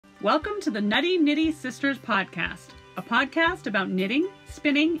Welcome to the Nutty Nitty Sisters podcast, a podcast about knitting,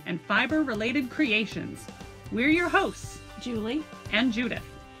 spinning, and fiber-related creations. We're your hosts, Julie and Judith.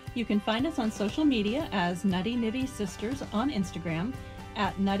 You can find us on social media as Nutty Nitty Sisters on Instagram,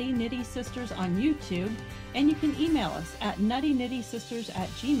 at Nutty Nitty Sisters on YouTube, and you can email us at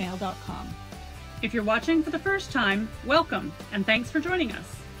nuttynittysisters@gmail.com. If you're watching for the first time, welcome, and thanks for joining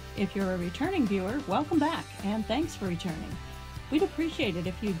us. If you're a returning viewer, welcome back, and thanks for returning. We'd appreciate it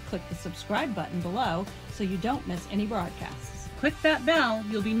if you'd click the subscribe button below so you don't miss any broadcasts. Click that bell,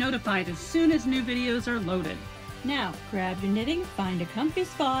 you'll be notified as soon as new videos are loaded. Now, grab your knitting, find a comfy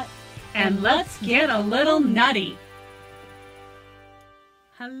spot, And let's get a little nutty.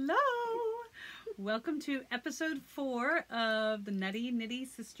 Hello! Welcome to episode 4 of the Nutty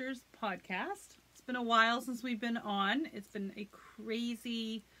Nitty Sisters podcast. It's been a while since we've been on. It's been a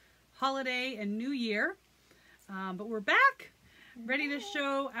crazy holiday and new year. But we're back, ready to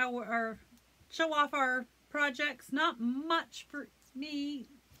show show off our projects. Not much for me.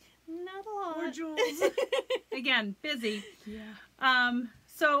 not a lot. Or Jules. Again, busy. Yeah.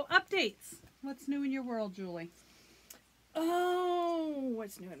 So updates. What's new in your world, Julie? Oh,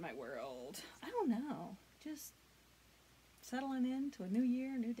 what's new in my world? I don't know. Just settling into a new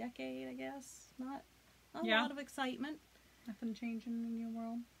year, new decade, I guess. Not a lot of excitement. Nothing changing in your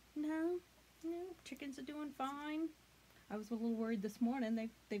world? No, chickens are doing fine. I was a little worried this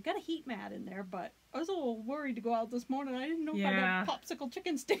morning. They've got a heat mat in there, but I was a little worried to go out this morning. I didn't know if I got popsicle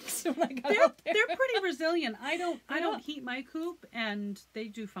chicken sticks when I got out there. They're pretty resilient. I don't heat my coop, and they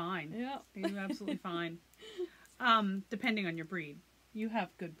do fine. Yeah, they do absolutely fine. Depending on your breed. You have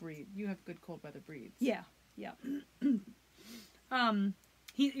good breed. You have good cold weather breeds. Yeah.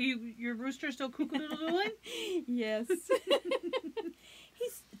 Your rooster still cuckoo-doodling? Yes.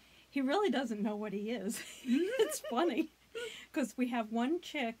 He really doesn't know what he is. It's funny. Because we have one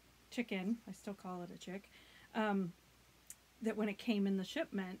chicken, I still call it a chick, that when it came in the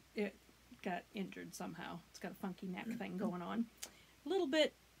shipment, it got injured somehow. It's got a funky neck thing going on. A little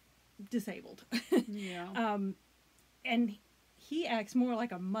bit disabled. Yeah. And he acts more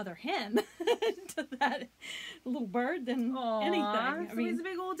like a mother hen to that little bird than anything. I mean, he's a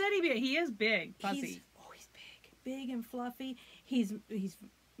big old teddy bear. He is big, fuzzy. He's big and fluffy. He's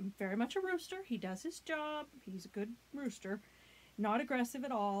very much a rooster. He does his job. He's a good rooster. Not aggressive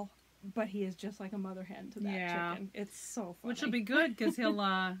at all, but he is just like a mother hen to that chicken. It's so funny. Which will be good because he'll,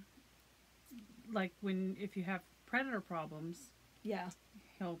 if you have predator problems,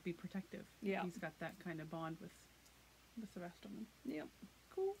 he'll be protective. Yeah. He's got that kind of bond with the rest of them. Yep.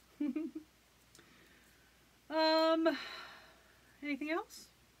 Cool. Anything else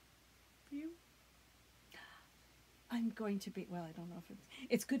for you? I'm going to be, well, I don't know if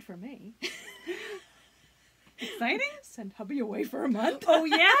it's good for me. Exciting? Send hubby away for a month. Oh,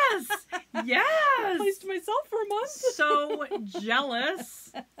 yes! Yes! Place to myself for a month. So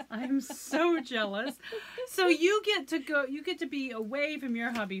jealous. I'm so jealous. So you get to be away from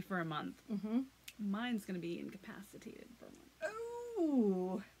your hubby for a month. Mm-hmm. Mine's going to be incapacitated for a month.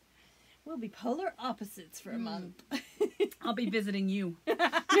 Oh. We'll be polar opposites for a month. I'll be visiting you. Here,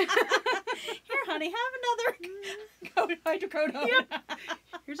 honey, have another hydrocodone. Yep.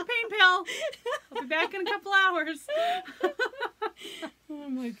 Here's a pain pill. I'll be back in a couple hours. Oh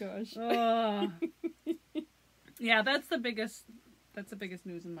my gosh. Yeah, that's the biggest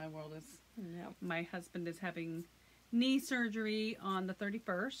news in my world is my husband is having knee surgery on the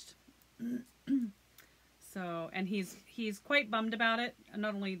 31st. So, and he's quite bummed about it.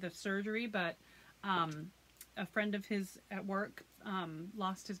 Not only the surgery, but a friend of his at work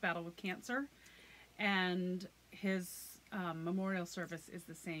lost his battle with cancer, and his memorial service is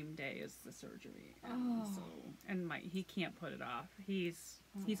the same day as the surgery. And he can't put it off. He's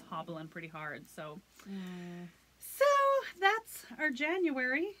hobbling pretty hard. So that's our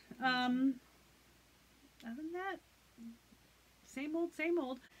January. Other than that, same old.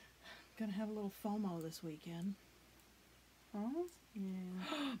 Gonna have a little FOMO this weekend. Oh?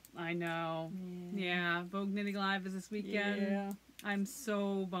 Yeah. I know. Yeah. Vogue Knitting Live is this weekend. Yeah. I'm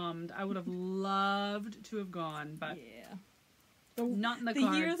so bummed. I would have loved to have gone, but not in the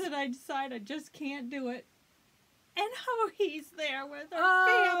cards. The year that I decide I just can't do it. And how he's there with our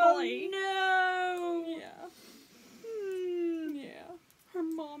family. No. Yeah. Yeah. Her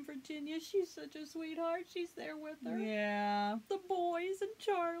mom, Virginia, she's such a sweetheart. She's there with her. Yeah. The boys and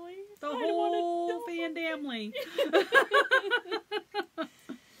Charlie. The whole family.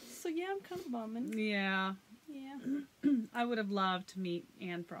 So yeah, I'm kind of bumming. Yeah. Yeah. I would have loved to meet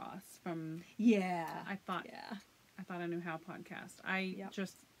Anne Frost from I thought I Knew How podcast. I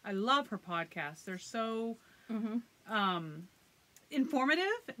love her podcasts. They're so informative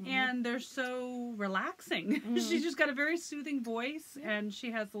and they're so relaxing. She's just got a very soothing voice and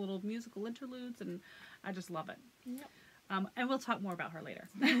she has the little musical interludes and I just love it. Yep. And we'll talk more about her later.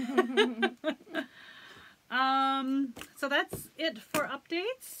 So that's it for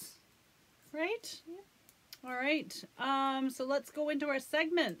updates, right? Yep. All right. So let's go into our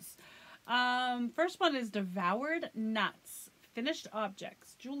segments. First one is devoured nuts. Finished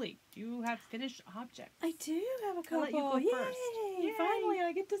objects. Julie, do you have finished objects? I do have a couple. I'll let you go Yay! first. Yay. Finally,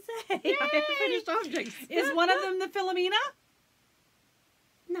 I get to say Yay! I have finished objects. Is one of them the Philomena?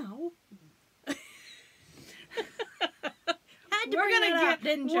 No. We're gonna get.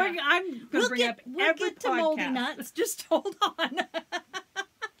 didn't you? I'm gonna bring up we'll every get to moldy podcast. nuts. Just hold on.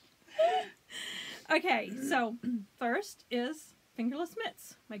 Okay, so first is fingerless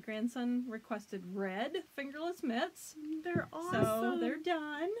mitts. My grandson requested red fingerless mitts. They're awesome. So they're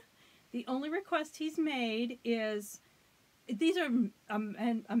done. The only request he's made is, these are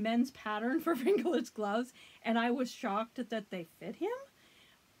a men's pattern for fingerless gloves, and I was shocked that they fit him,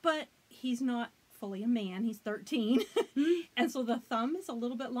 but he's not fully a man. He's 13, and so the thumb is a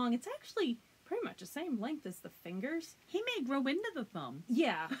little bit long. It's actually pretty much the same length as the fingers. He may grow into the thumb.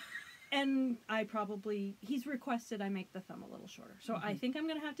 Yeah. And he's requested I make the thumb a little shorter. So I think I'm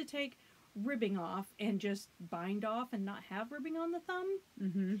going to have to take ribbing off and just bind off and not have ribbing on the thumb.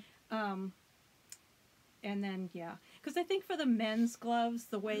 And then, yeah. Because I think for the men's gloves,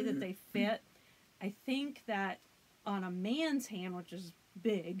 the way that they fit, I think that on a man's hand, which is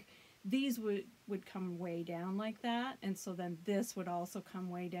big, these would come way down like that. And so then this would also come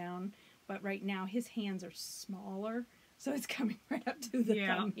way down. But right now, his hands are smaller. So it's coming right up to the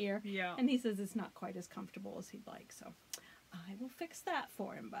thumb here. Yeah. And he says it's not quite as comfortable as he'd like. So I will fix that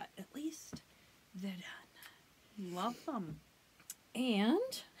for him. But at least they're done. Love them. And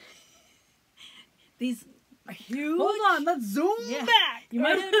these are huge. Hold on, let's zoom back. You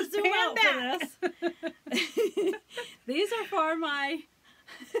might have to zoom out back. for this. These are for my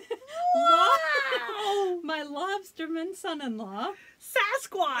my lobsterman son-in-law.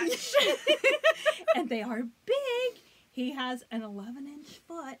 Sasquatch. And they are big. He has an 11-inch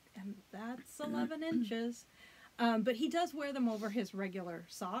foot, and that's 11 inches. But he does wear them over his regular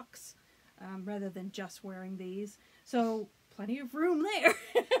socks, rather than just wearing these. So plenty of room there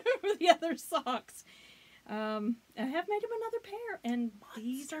for the other socks. I have made him another pair, and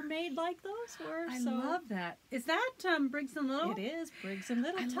these are made like those were. I so love that. Is that Briggs and Little? It is Briggs and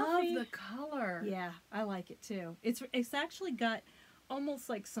Little. I Tuffy. love the color. Yeah, I like it too. It's actually got almost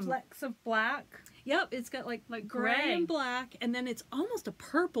like some Flecks of black. Yep, it's got like gray gray. and black, and then it's almost a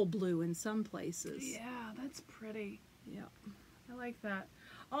purple blue in some places. Yeah, that's pretty. Yep. I like that.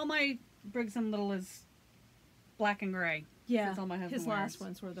 All my Briggs and Little is black and gray. Yeah, That's all my husband his wears. last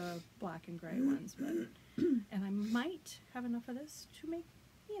ones were the black and gray ones, but and I might have enough of this to make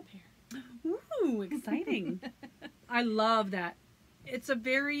me a pair. Ooh, exciting. I love that. It's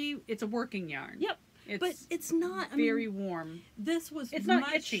a working yarn. Yep. But it's not very warm. This was it's not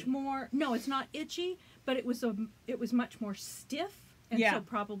much itchy. more. No, it's not itchy, but it was much more stiff, and so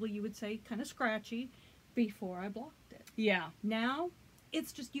probably you would say kind of scratchy before I blocked it. Yeah. Now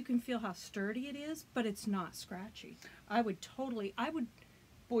it's just, you can feel how sturdy it is, but it's not scratchy. I would.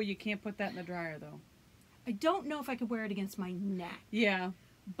 Boy, you can't put that in the dryer though. I don't know if I could wear it against my neck. Yeah.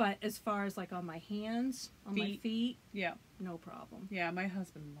 But as far as like on my hands, on my feet, yeah, no problem. Yeah, my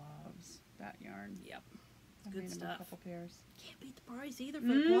husband loves that yarn. Yep. I've Good made him stuff. a couple pairs. Can't beat the price either for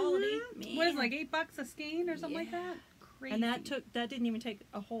the quality. Man. What is it, like $8 a skein or something like that? Crazy. And that didn't even take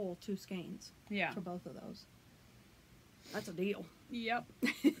a whole 2 skeins. Yeah. For both of those. That's a deal. Yep.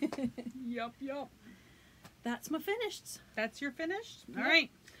 Yep. That's my finished. That's your finished? Yep. All right.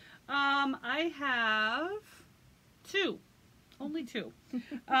 I have 2. Only 2.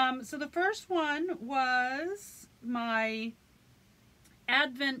 So the first one was my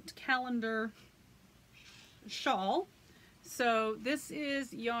Advent calendar shawl. So this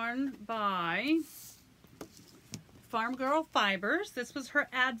is yarn by Farm Girl Fibers. This was her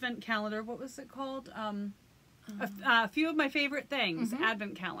Advent calendar. What was it called? A few of my favorite things.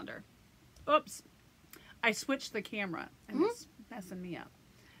 Advent calendar. Oops. I switched the camera and it's messing me up.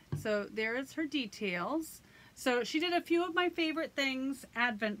 So there is her details. So she did a few of my favorite things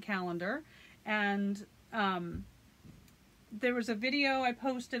Advent calendar, and there was a video I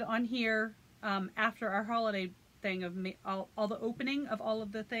posted on here after our holiday thing of all the opening of all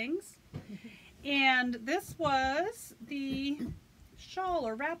of the things. And this was the shawl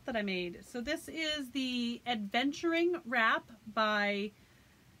or wrap that I made. So this is the Adventuring Wrap by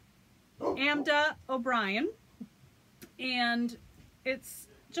Amda O'Brien, and it's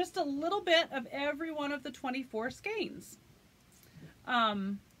just a little bit of every one of the 24 skeins.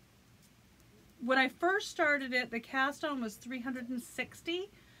 When I first started it, the cast on was 360,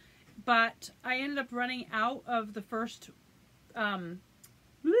 but I ended up running out of the first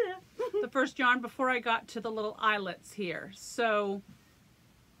yarn before I got to the little eyelets here. So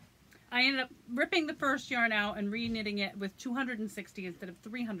I ended up ripping the first yarn out and re-knitting it with 260 instead of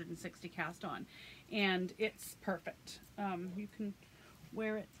 360 cast on, and it's perfect. You can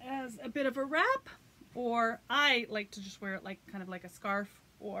wear it as a bit of a wrap, or I like to just wear it like kind of like a scarf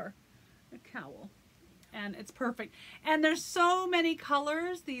or a cowl, and it's perfect. And there's so many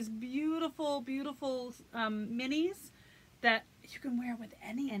colors, these beautiful minis that you can wear with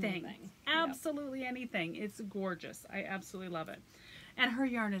anything. Absolutely anything. It's gorgeous. I absolutely love it. And her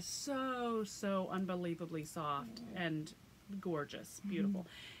yarn is so unbelievably soft and gorgeous, beautiful.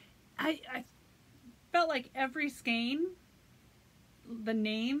 I felt like every skein, the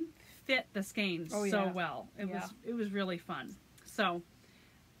name fit the skein so well. It was really fun. So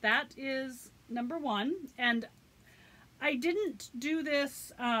that is number one. And I didn't do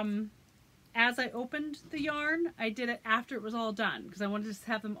this as I opened the yarn. I did it after it was all done because I wanted to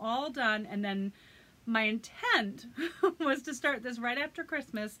have them all done, and then my intent was to start this right after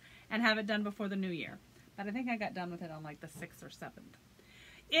Christmas and have it done before the new year. But I think I got done with it on like the 6th or 7th.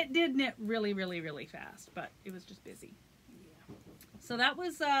 It did knit really fast, but it was just busy. Yeah. So that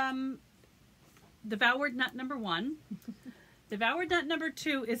was Devoured Nut number 1. Devoured Nut number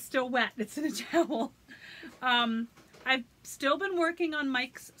 2 is still wet. It's in a towel. I've still been working on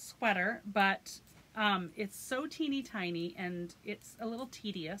Mike's sweater, but it's so teeny tiny and it's a little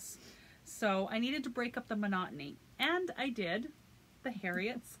tedious. So I needed to break up the monotony. And I did the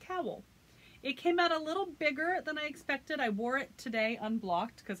Harriet's cowl. It came out a little bigger than I expected. I wore it today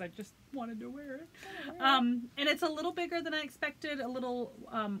unblocked because I just wanted to wear it. And it's a little bigger than I expected, a little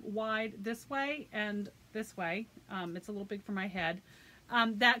wide this way and this way. It's a little big for my head.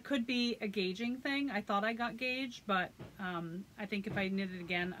 That could be a gauging thing. I thought I got gauged, but I think if I knit it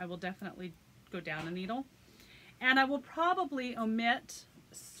again, I will definitely go down a needle. And I will probably omit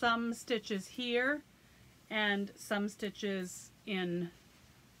some stitches here and some stitches in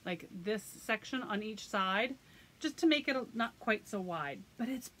like this section on each side, just to make it not quite so wide. But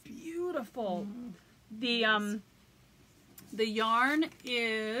it's beautiful. The yarn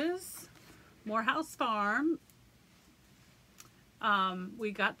is Morehouse Farm.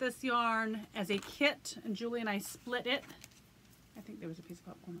 We got this yarn as a kit, and Julie and I split it. I think there was a piece of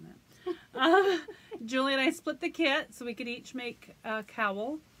popcorn on that. Julie and I split the kit so we could each make a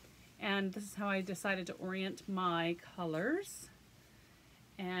cowl, and this is how I decided to orient my colors.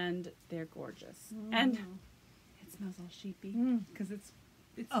 And they're gorgeous. And it smells all sheepy because it's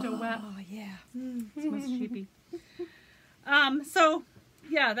still wet. Oh yeah, it smells sheepy. So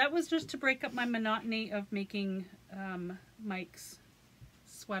yeah, that was just to break up my monotony of making Mike's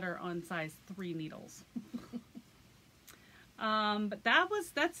sweater on size 3 needles. But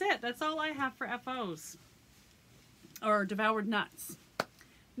that's it. That's all I have for FOs. Or Devoured Nuts.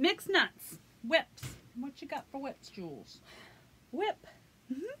 Mixed nuts. Whips. What you got for whips, Jules? Whip.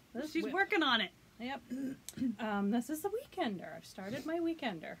 She's working on it. Yep. This is the Weekender. I've started my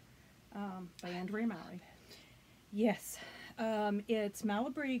Weekender by Andrea Mallory. Yes. It's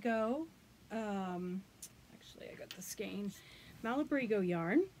Malabrigo. Actually, I got the skein. Malabrigo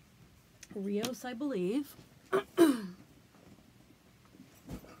yarn. Rios, I believe. There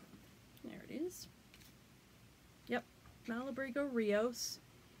it is. Yep. Malabrigo Rios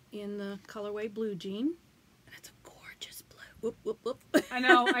in the colorway Blue Jean. And it's a gorgeous blue. Whoop, whoop, whoop. I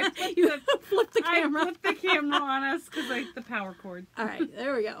know. I flipped the camera. I flipped the camera on us because like the power cord. All right,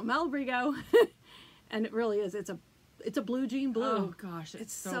 there we go. Malabrigo, and it really is. It's a blue jean blue. Oh gosh,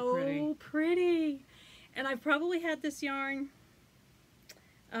 it's so pretty. And I've probably had this yarn,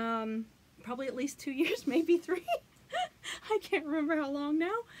 probably at least 2 years, maybe 3. I can't remember how long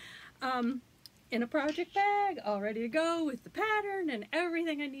now. In a project bag, all ready to go with the pattern and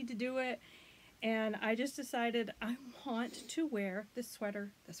everything I need to do it. And I just decided I want to wear this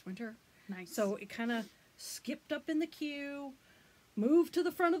sweater this winter. Nice. So it kind of skipped up in the queue, moved to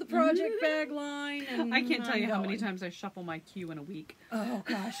the front of the project bag line. And I can't tell you how many times I shuffle my queue in a week. Oh,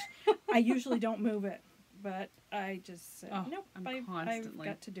 gosh. I usually don't move it, but I just said, nope, I've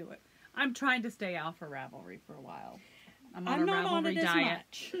got to do it. I'm trying to stay Alpha Ravelry for a while. I'm on I'm a not on Ravelry it diet.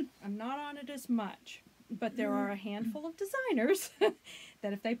 as much. I'm not on it as much. But there are a handful of designers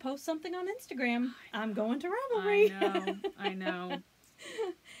that if they post something on Instagram, I'm going to Ravelry. I know.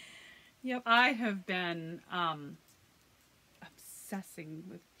 Yep. I have been obsessing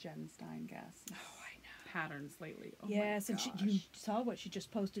with Jen Stein Guess. Oh, I know. patterns lately. Oh yes, my and gosh. you saw what she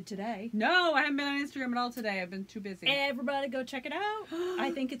just posted today. No, I haven't been on Instagram at all today. I've been too busy. Everybody go check it out.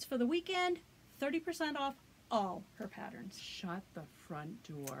 I think it's for the weekend. 30% off all her patterns. Shut the front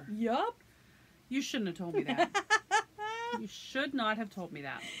door. Yup. You shouldn't have told me that. You should not have told me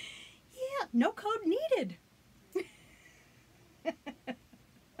that. Yeah, no code needed.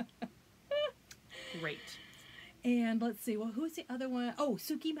 Great. And let's see, well, who's the other one? Oh,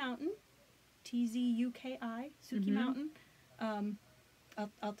 Suki Mountain. Tzuki, Suki Mountain.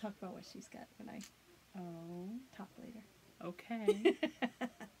 I'll talk about what she's got when I talk later. Okay.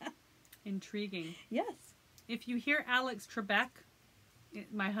 Intriguing. Yes. If you hear Alex Trebek,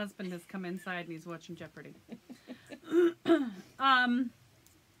 my husband has come inside and he's watching Jeopardy.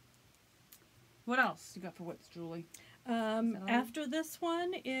 What else you got for Wits, Julie? After this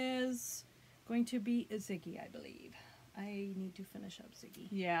one is going to be a Ziggy, I believe. I need to finish up Ziggy.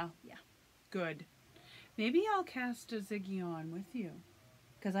 Yeah. Yeah. Good. Maybe I'll cast a Ziggy on with you.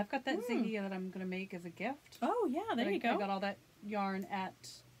 Because I've got that Ziggy that I'm going to make as a gift. Oh, yeah, there you go. I got all that yarn at,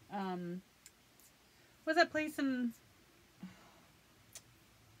 what's that place in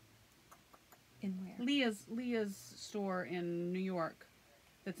where? Leah's store in New York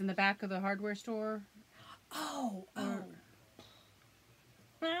that's in the back of the hardware store.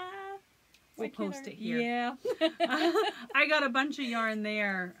 We'll post it here. Yeah. I got a bunch of yarn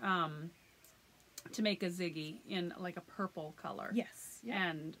there to make a Ziggy in like a purple color. Yes. Yep.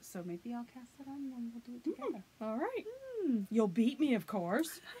 And so maybe I'll cast it on and we'll do it together. All right. You'll beat me, of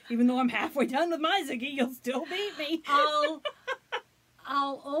course. Even though I'm halfway done with my Ziggy, you'll still beat me.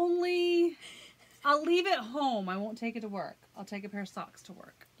 I'll leave it home. I won't take it to work. I'll take a pair of socks to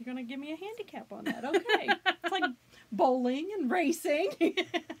work. You're going to give me a handicap on that. Okay. It's like bowling and racing.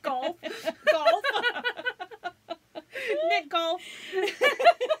 Golf. Nick golf.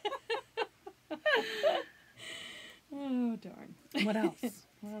 Oh, darn. What else?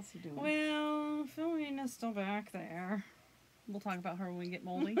 What else are you doing? Well, Philomena still back there. We'll talk about her when we get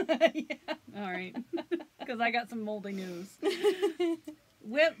moldy. Yeah. All right. Because I got some moldy news.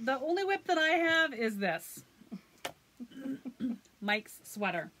 The only whip that I have is this. Mike's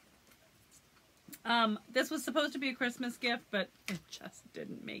sweater. This was supposed to be a Christmas gift, but it just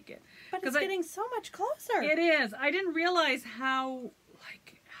didn't make it. But it's getting so much closer. It is. I didn't realize how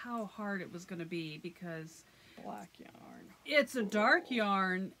hard it was going to be because black yarn. It's a dark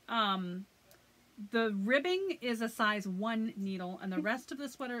yarn. The ribbing is a size 1 needle, and the rest of the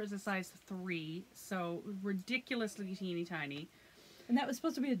sweater is a size 3, so ridiculously teeny tiny. And that was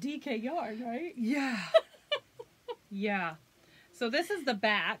supposed to be a DK yarn, right? Yeah. Yeah. So this is the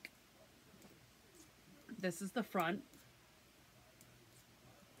back. This is the front.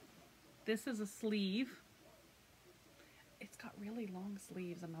 This is a sleeve. It's got really long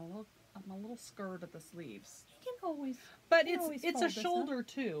sleeves. I'm a little scared of the sleeves. You can always. But it's a shoulder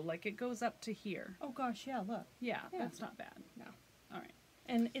too. Like it goes up to here. Oh gosh, yeah. Look. Yeah, that's not bad. No. All right.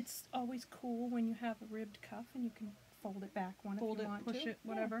 And it's always cool when you have a ribbed cuff and you can fold it back one if you want to. Push it,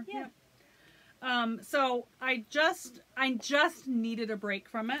 whatever. Yeah. So I just needed a break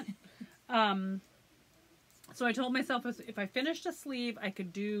from it. So I told myself if I finished a sleeve, I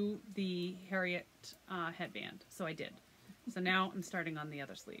could do the Harriet headband. So I did. So now I'm starting on the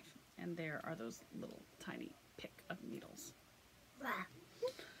other sleeve. And there are those little tiny pick of needles.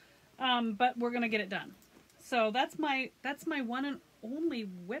 But we're going to get it done. So that's my one and only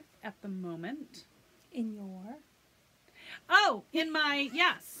whip at the moment. In your... Oh, in my...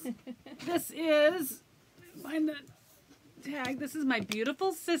 Yes. This is... Find the tag. This is my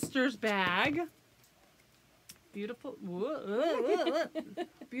beautiful sister's bag. Beautiful...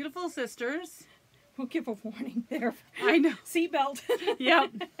 Beautiful sisters. We'll give a warning there. I know. Seatbelt.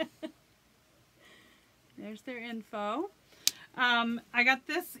 Yep. There's their info. I got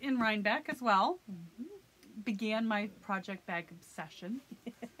this in Rhinebeck as well. Began my project bag obsession.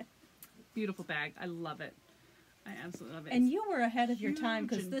 Beautiful bag. I love it. I absolutely love it. And you were ahead of your time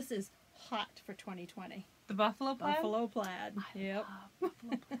because this is hot for 2020. The buffalo plaid? Buffalo plaid. Yep.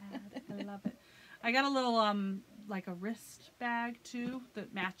 Buffalo plaid. I love it. I got a little, like a wrist bag, too,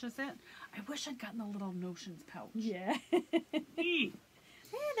 that matches it. I wish I'd gotten the little notions pouch. Yeah.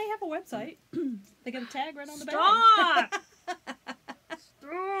 Yeah, they have a website. They got a tag right on the bag.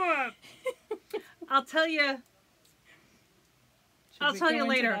 Stop! I'll tell you. I'll tell you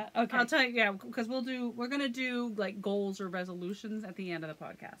later. Okay. I'll tell you, yeah, because we're going to do like goals or resolutions at the end of the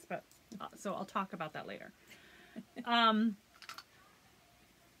podcast. But so I'll talk about that later. Oh,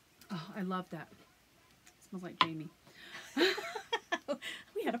 I love that. It smells like Jamie.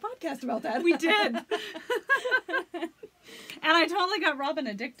 We had a podcast about that. We did. And I totally got Robin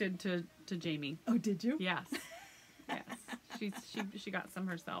addicted to Jamie. Oh, did you? Yes. Yes. She got some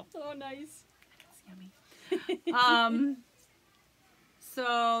herself. Oh, nice. It's yummy.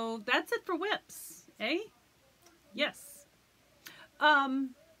 So that's it for whips, eh? Yes.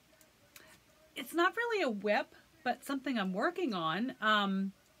 It's not really a whip, but something I'm working on.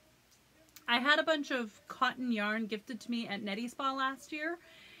 I had a bunch of cotton yarn gifted to me at Nettie Spa last year,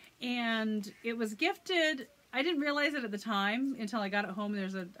 and it was gifted. I didn't realize it at the time until I got it home.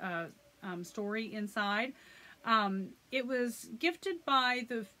 There's a story inside. It was gifted by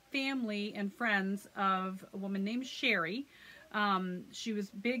the family and friends of a woman named Sherry. She was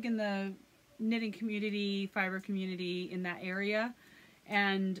big in the knitting community, fiber community in that area,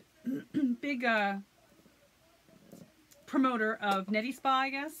 and big promoter of Nettie Spa, I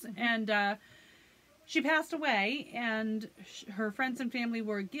guess. And she passed away, and her friends and family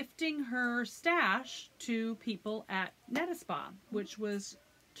were gifting her stash to people at Nettie Spa, which was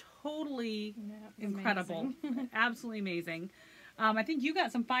totally incredible. Absolutely amazing. I think you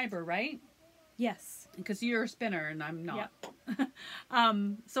got some fiber, right? Yes. Because you're a spinner and I'm not. Yep.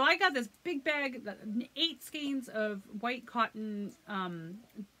 So I got this big bag, 8 skeins of white cotton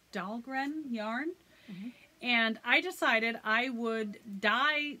Dahlgren yarn. Mm-hmm. And I decided I would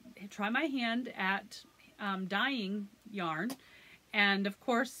try my hand at dyeing yarn. And of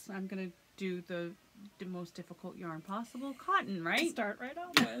course, I'm going to do the most difficult yarn possible, cotton, right? Start right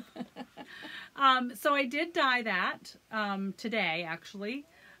off with. So I did dye that today, actually.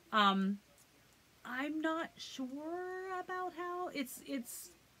 I'm not sure about how it's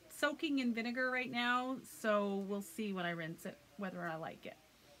soaking in vinegar right now, so we'll see when I rinse it whether I like it.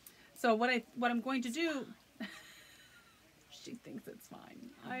 So what I'm going to do. She thinks it's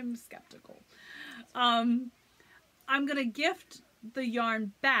fine. I'm skeptical. I'm gonna gift the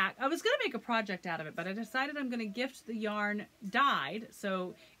yarn back. I was gonna make a project out of it, but I decided I'm gonna gift the yarn dyed.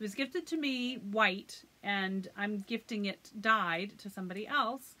 So it was gifted to me white, and I'm gifting it dyed to somebody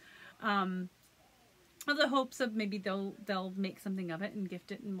else. With the hopes of maybe they'll make something of it and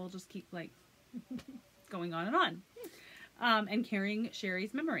gift it, and we'll just keep like going on and on, and carrying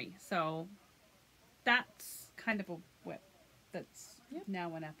Sherry's memory. So that's kind of a whip. That's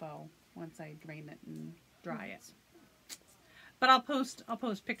now an FO once I drain it and dry it. But I'll post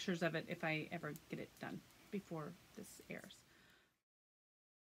pictures of it if I ever get it done before this airs.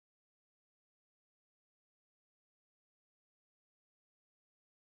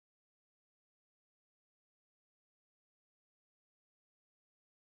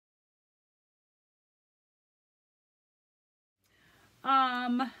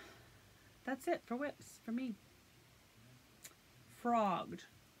 That's it for whips for me. Frogged.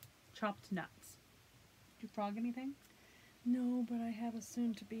 Chopped nuts. Did you frog anything? No, but I have a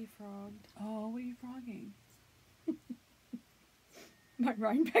soon-to-be frogged. Oh, what are you frogging? My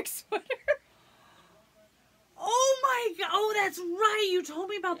Rhinebeck sweater. Oh my god! Oh, that's right! You told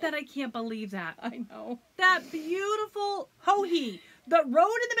me about that. I can't believe that. I know. That beautiful Ho-He that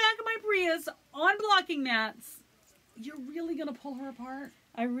rode in the back of my Prius on blocking mats. You're really gonna pull her apart?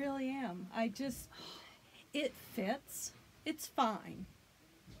 I really am. It fits. It's fine.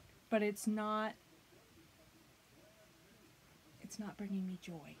 But it's not bringing me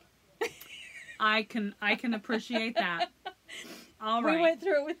joy. I can appreciate that. All right. We went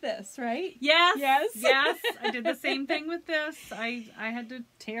through it with this, right? Yes. Yes. Yes. I did the same thing with this. I had to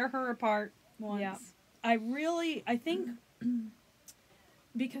tear her apart once. Yeah. I think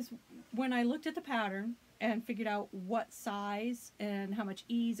because when I looked at the pattern and figured out what size and how much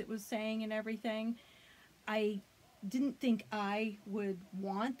ease it was saying and everything, I didn't think I would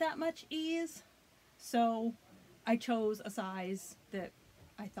want that much ease. So I chose a size that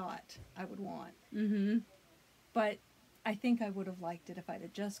I thought I would want. Mm-hmm. But I think I would have liked it if I'd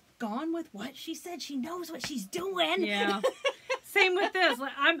have just gone with what she said. She knows what she's doing. Yeah. Same with this.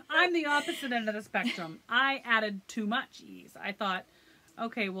 Like, I'm the opposite end of the spectrum. I added too much ease. I thought,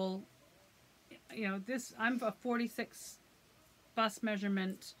 okay, well, you know, I'm a 46 bust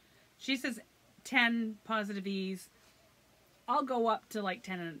measurement. She says 10 positive ease. I'll go up to like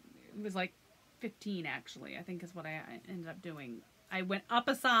 10, and it was like 15 actually, I think is what I ended up doing. I went up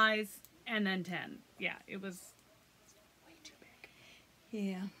a size and then 10. Yeah, it was way too big.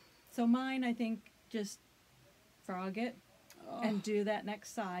 Yeah. So mine, I think, just frog it and do that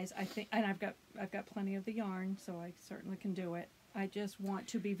next size. I think, and I've got plenty of the yarn, so I certainly can do it. I just want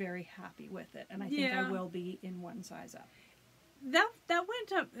to be very happy with it, and I think I will be in one size up. That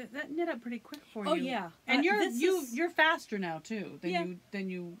went up. That knit up pretty quick for you. Oh yeah, and you're faster now too than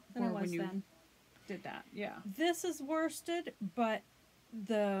you were when you then. did that. Yeah. This is worsted, but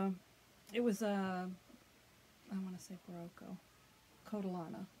it was a, I want to say Barocco.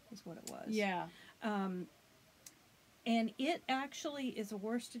 Codalana is what it was. Yeah. And it actually is a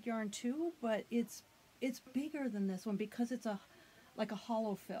worsted yarn too, but it's bigger than this one because it's like a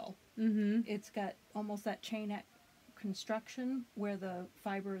hollow fill. Mm-hmm. It's got almost that chainette construction where the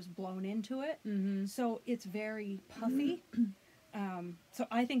fiber is blown into it. Mm-hmm. So it's very puffy. So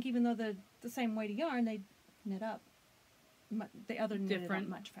I think even though they're the same weight of yarn, they knit up. The other knitted up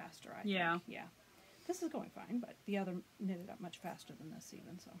much faster, I think. Yeah. This is going fine, but the other knitted up much faster than this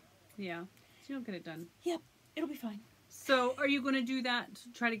even, so. Yeah. So you'll get it done. Yep. It'll be fine. So are you going to do that,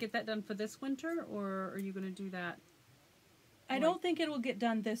 try to get that done for this winter, or are you going to do that? I don't think it will get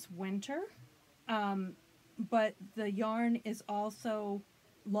done this winter, but the yarn is also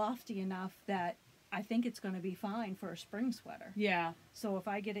lofty enough that I think it's going to be fine for a spring sweater. Yeah. So if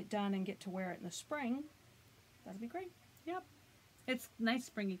I get it done and get to wear it in the spring, that'll be great. Yep. It's nice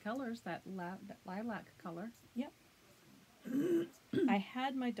springy colors, that lilac color. Yep. I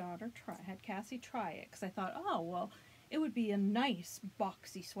had my daughter had Cassie try it because I thought, oh, well, it would be a nice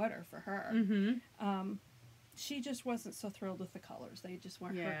boxy sweater for her. Mm-hmm. She just wasn't so thrilled with the colors. They just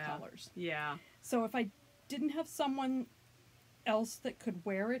weren't her colors. Yeah. So if I didn't have someone else that could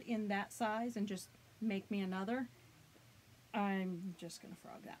wear it in that size and just make me another, I'm just going to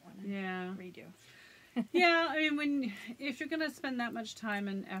frog that one and redo. Yeah, I mean, if you're going to spend that much time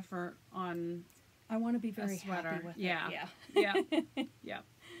and effort on I want to be very sweater, happy with it. Yeah.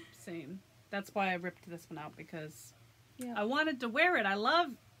 Same. That's why I ripped this one out, because I wanted to wear it. I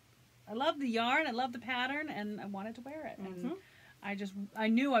love the yarn, I love the pattern, and I wanted to wear it. Mm-hmm. And I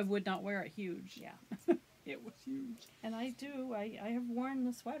knew I would not wear it huge. Yeah. It was huge. And I have worn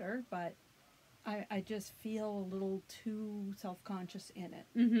the sweater, but I just feel a little too self-conscious in it.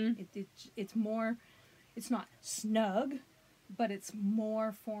 Mm-hmm. It's more, it's not snug, but it's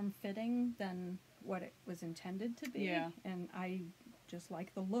more form-fitting than what it was intended to be. Yeah. And I just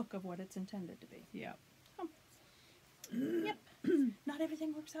like the look of what it's intended to be. Yeah. Yep. Not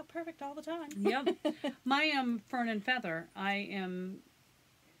everything works out perfect all the time. Yep. My Fern and Feather, I am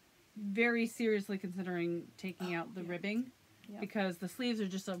very seriously considering taking out the ribbing, because the sleeves are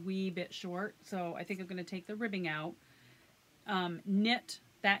just a wee bit short. So I think I'm going to take the ribbing out, knit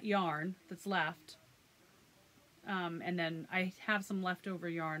that yarn that's left, and then I have some leftover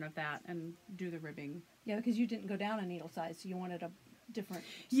yarn of that, and do the ribbing. Yeah, because you didn't go down a needle size, so you wanted a different.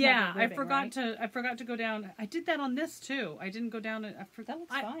 Yeah, ribbing, I forgot to go down. I did that on this too. I didn't go down. That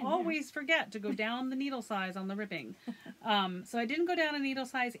looks I fine, always forget to go down the needle size on the ribbing. So I didn't go down a needle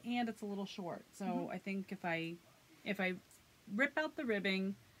size, and it's a little short. So I think if I rip out the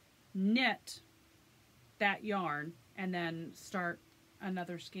ribbing, knit that yarn, and then start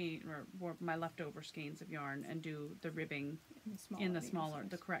another skein or my leftover skeins of yarn and do the ribbing in the smaller,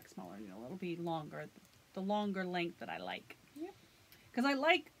 the correct smaller. You know, it'll be longer, the longer length that I like. Yep. Because I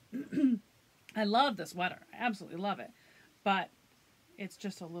like, I love the sweater. I absolutely love it. But it's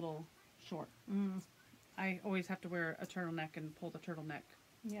just a little short. I always have to wear a turtleneck and pull the turtleneck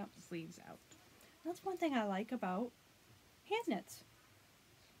sleeves out. That's one thing I like about hand knits.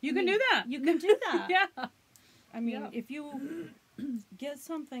 You can do that. You can do that. Yeah. I mean, if you get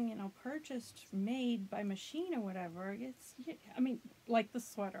something, you know, purchased, made by machine or whatever, I mean, like the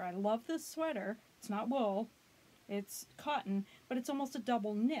sweater. I love this sweater. It's not wool. It's cotton, but it's almost a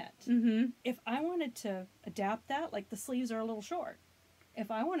double knit. Mm-hmm. If I wanted to adapt that, like the sleeves are a little short. If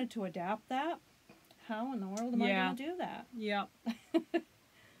I wanted to adapt that, how in the world am I going to do that? Yep.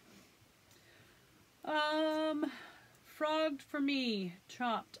 Frogged for me.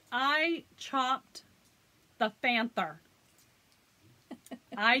 Chopped. I chopped the Panther.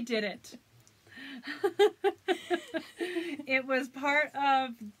 I did it. It was part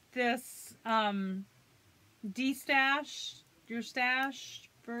of this Destash, your stash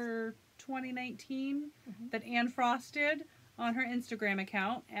for 2019 that Anne Frost did on her Instagram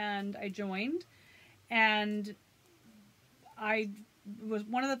account, and I joined, and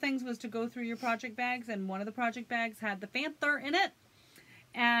one of the things was to go through your project bags, and one of the project bags had the Panther in it,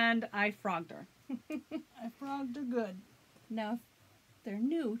 and I frogged her. I frogged her good. Now, if they're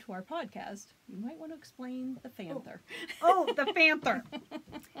new to our podcast, you might want to explain the Panther. Oh, the Panther.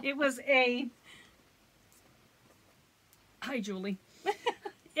 It was a... Hi, Julie.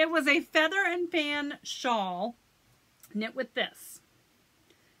 It was a feather and fan shawl knit with this.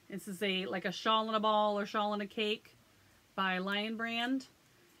 This is like a shawl in a ball or shawl in a cake by Lion Brand.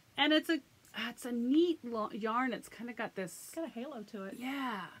 And it's a neat yarn. It's kind of got this... It's got a halo to it.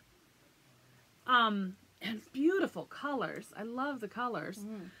 Yeah. And beautiful colors. I love the colors.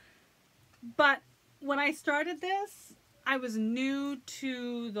 But when I started this, I was new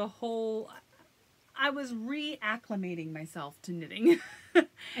to the whole... I was reacclimating myself to knitting.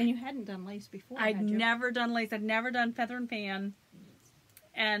 And you hadn't done lace before, I'd had you? never done lace. I'd never done feather and fan.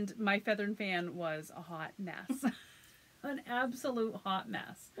 And my feather and fan was a hot mess. An absolute hot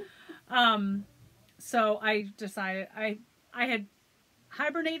mess. So I decided... I had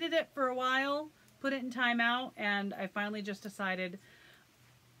hibernated it for a while, put it in timeout, and I finally just decided...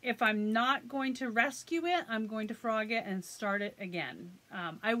 If I'm not going to rescue it, I'm going to frog it and start it again.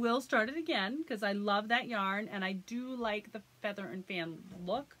 I will start it again because I love that yarn and I do like the feather and fan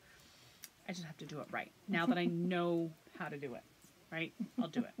look. I just have to do it right. Now that I know how to do it, right? I'll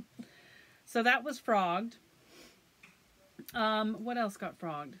do it. So that was frogged. What else got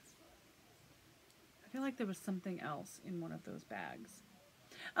frogged? I feel like there was something else in one of those bags.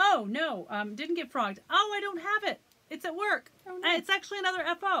 Oh, no, didn't get frogged. Oh, I don't have it. It's at work. Oh, no. It's actually another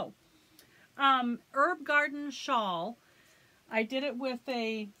FO. Herb Garden shawl. I did it with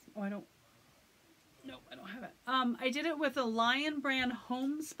a... Oh, I don't have it. I did it with a Lion Brand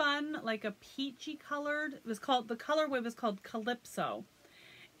homespun, like a peachy colored. It was called... The colorway was called Calypso.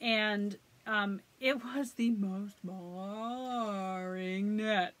 And it was the most boring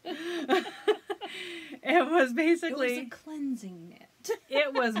knit. It was basically... It was a cleansing knit.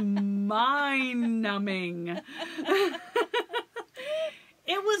 It was mind-numbing.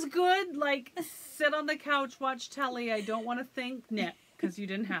 It was good, like, sit on the couch, watch telly, I don't want to think, knit, because you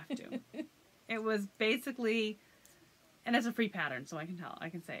didn't have to. It was basically, and it's a free pattern, so I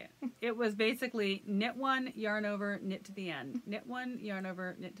can say it. It was basically knit one, yarn over, knit to the end. Knit one, yarn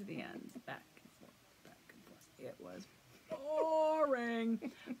over, knit to the end. Back and forth, back and forth. It was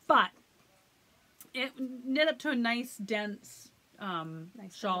boring. But it knit up to a nice, dense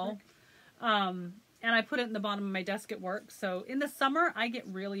shawl. And I put it in the bottom of my desk at work. So in the summer, I get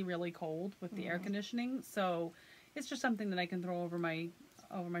really, really cold with the air conditioning. So it's just something that I can throw over my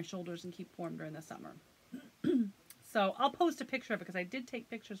shoulders and keep warm during the summer. So I'll post a picture of it because I did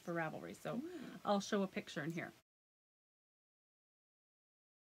take pictures for Ravelry. So I'll show a picture in here.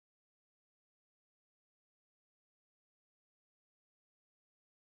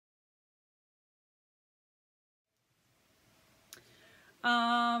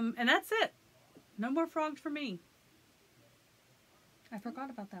 And that's it. No more frogged for me. I forgot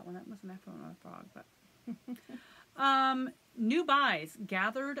about that one. That was an F on a frog, but new buys,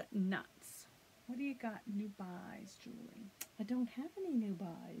 gathered nuts. What do you got? New buys, Julie? I don't have any new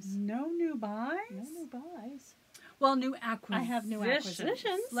buys. No new buys? No new buys. Well, new acquisitions. I have new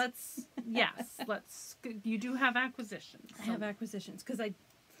acquisitions. You do have acquisitions. I have acquisitions because I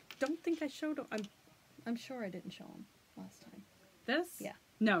don't think I showed them. I'm sure I didn't show them last time. This? Yeah.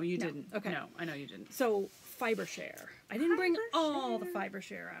 No, you didn't. Okay. No, I know you didn't. So, fiber share. I didn't bring all the fiber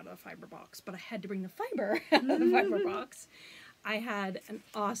share out of the fiber box, but I had to bring the fiber out of the fiber box. I had an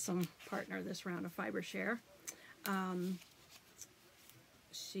awesome partner this round of fiber share.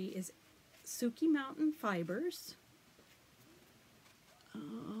 She is Suki Mountain Fibers. See if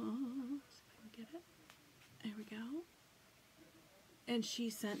I can get it. There we go. And she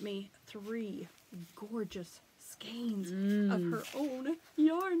sent me 3 gorgeous skeins of her own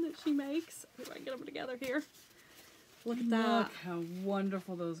yarn that she makes. If I can get them together here. Look at that. Look how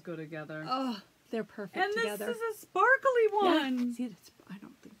wonderful those go together. Oh, they're perfect and together. And this is a sparkly one. Yeah. See, I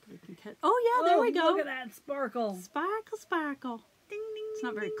don't think we can catch. Oh, yeah, there we go. Look at that sparkle. Sparkle, sparkle. Ding, ding, it's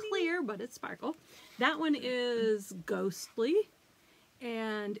not very ding, clear, but it's sparkle. That one is Ghostly.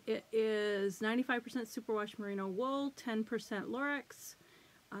 And it is 95% superwash merino wool, 10% Lurex.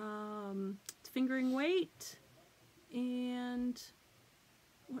 It's fingering weight. And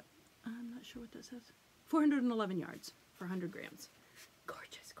what? I'm not sure what that says. 411 yards for 100 grams.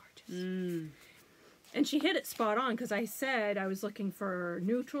 Gorgeous, gorgeous. And she hit it spot on because I said I was looking for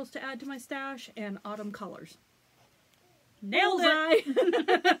neutrals to add to my stash and autumn colors. Nailed it!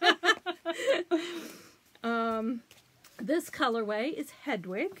 This colorway is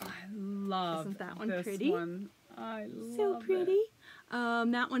Hedwig. I love Isn't that one this pretty? one. I love So pretty. it.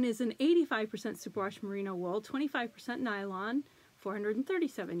 That one is an 85% superwash merino wool, 25% nylon,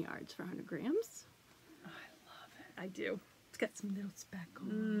 437 yards for 100 grams. I love it. I do. It's got some little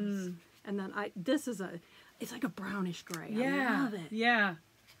speckles. And then it's like a brownish gray. Yeah. I love it. Yeah.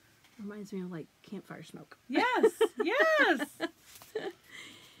 Reminds me of like campfire smoke. Yes. Yes.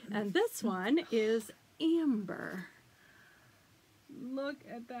 And this one is Amber. Look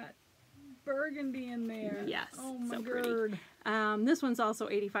at that burgundy in there. Yes. Oh my so god. pretty. This one's also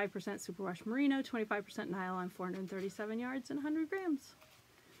 85% superwash merino, 25% nylon, 437 yards, and 100 grams.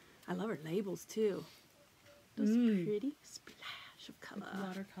 I love her labels too. Those pretty splash of color.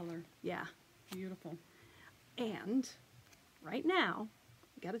 Watercolor. Yeah. Beautiful. And right now,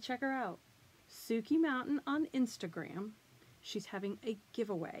 you got to check her out. Suki Mountain on Instagram. She's having a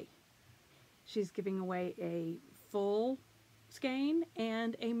giveaway. She's giving away a full skein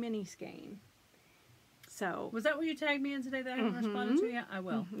and a mini skein. So Was that what you tagged me in today that I haven't responded to yet? I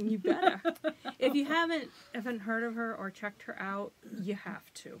will. you better. If you haven't heard of her or checked her out, you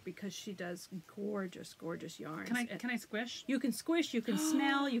have to, because she does gorgeous, gorgeous yarns. Can I squish? You can squish, you can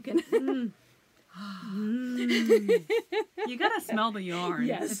smell, you can... You gotta smell the yarn.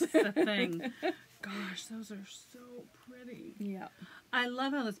 Yes. It's the thing. Gosh, those are so pretty. Yeah. I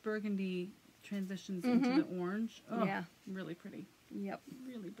love how this burgundy transitions into the orange. Oh, Yeah. really pretty. Yep.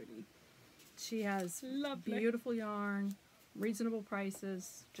 Really pretty. She has Lovely. beautiful yarn, reasonable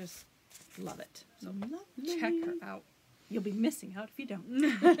prices. Just love it. So Lovely. check her out. You'll be missing out if you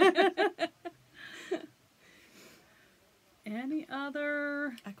don't. Any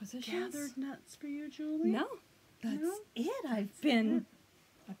other Acquisitions? gathered nuts for you, Julie? No, that's No? it. I've been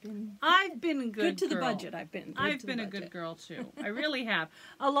good to the girl. budget. I've been a good girl too. I really have.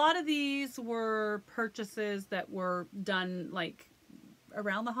 A lot of these were purchases that were done like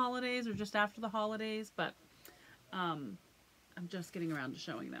around the holidays or just after the holidays, but I'm just getting around to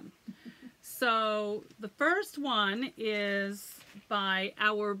showing them. So the first one is by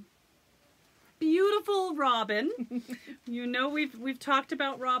our beautiful Robin. You know, we've talked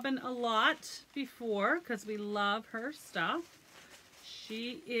about Robin a lot before because we love her stuff.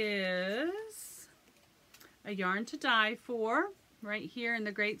 She is a yarn to die for, right here in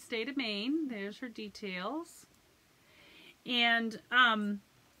the great state of Maine. There's her details. And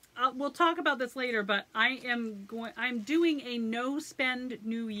we'll talk about this later, but I'm doing a no spend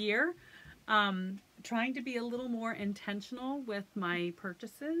new year. Trying to be a little more intentional with my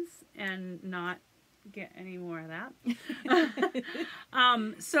purchases and not get any more of that.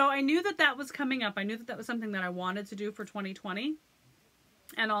 So I knew that was coming up. I knew that was something that I wanted to do for 2020.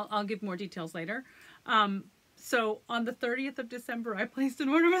 And I'll give more details later. So on the 30th of December, I placed an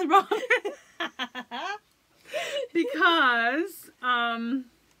order with Robin. Because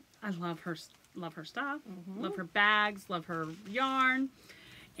I love her stuff. Love her bags, love her yarn.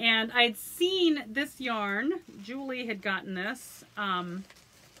 And I'd seen this yarn. Julie had gotten this. And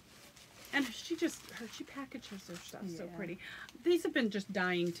she packages her stuff so pretty. These have been just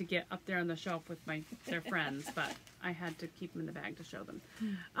dying to get up there on the shelf with their friends, but I had to keep them in the bag to show them.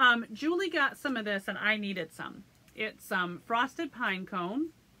 Julie got some of this and I needed some. It's frosted pine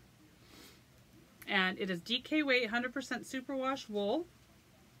cone. And it is DK weight, 100% superwash wool.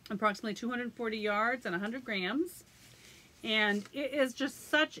 Approximately 240 yards and 100 grams. And it is just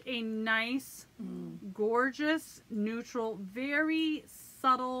such a nice, gorgeous, neutral, very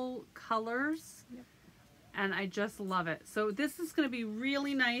subtle colors. Yep. And I just love it. So this is going to be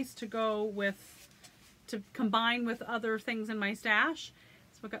really nice to to combine with other things in my stash.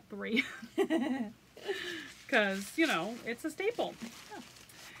 So I've got 3. Because, you know, it's a staple. Yeah.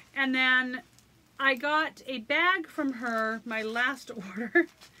 And then I got a bag from her, my last order.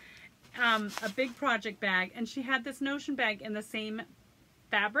 A big project bag, and she had this Notion bag in the same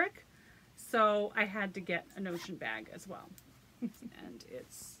fabric, so I had to get a Notion bag as well. And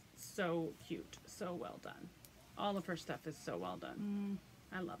it's so cute, so well done. All of her stuff is so well done.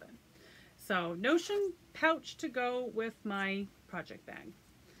 I love it. So Notion pouch to go with my project bag.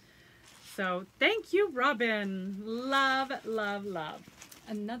 So thank you, Robin. Love, love, love.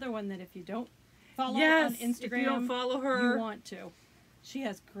 Another one that if you don't follow on Instagram, if you don't follow her, you want to. She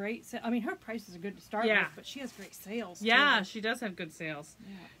has great I mean, her prices are good to start with, but she has great sales, yeah, too. she does have good sales.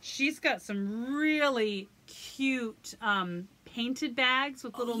 Yeah. She's got some really cute painted bags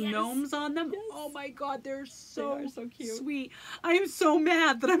with little gnomes on them. Yes. Oh my god, they're so cute. Sweet. I am so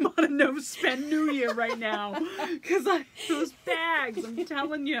mad that I'm on a no-spend New Year right now. Because those bags, I'm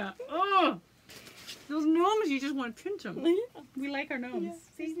telling you. Oh, those gnomes, you just want to pinch them. Yeah. We like our gnomes.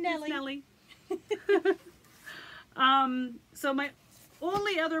 Yeah. See, Nelly. So my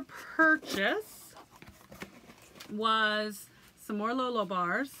only other purchase was some more LoLo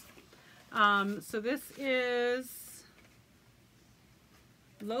Bars. So this is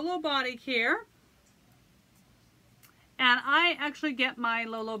LoLo Body Care. And I actually get my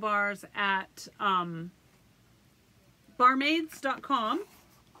LoLo Bars at barmaids.com.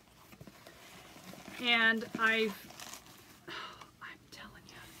 And I'm telling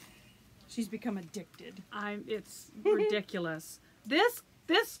you, she's become addicted. It's ridiculous. This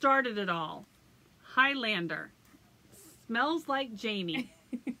started it all. Highlander. Smells like Jamie.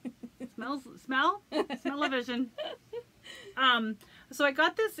 Smell-o-vision. So I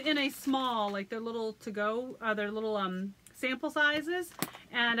got this in a small, like their little to-go, their little sample sizes.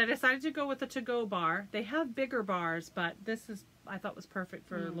 And I decided to go with the to-go bar. They have bigger bars, but this is, I thought, was perfect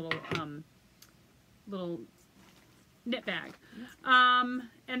for a little knit bag. And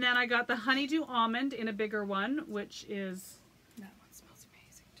then I got the honeydew almond in a bigger one, which is... That one smells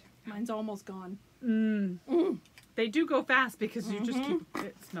amazing too. Mine's almost gone. They do go fast because you just keep...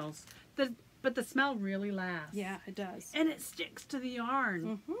 It smells... But the smell really lasts. Yeah, it does. And it sticks to the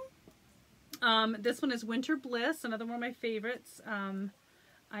yarn. This one is Winter Bliss, another one of my favorites.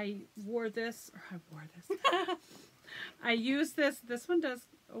 I wore this. I used this. This one does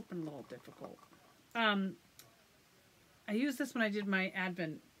open a little difficult. I used this when I did my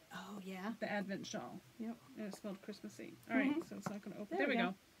Advent. Oh, yeah. The Advent shawl. Yep. And it smelled Christmassy. All right, so it's not going to open. There we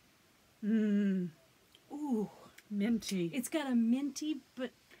go. Ooh. Minty. It's got a minty,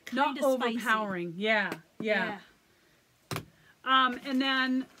 but not kind of overpowering. Yeah. And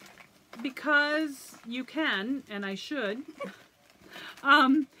then, because you can, and I should,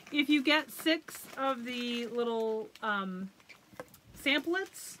 if you get 6 of the little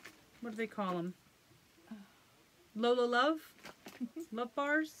samplets, what do they call them? LoLo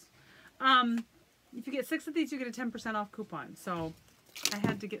Bars. If you get 6 of these, you get a 10% off coupon. So I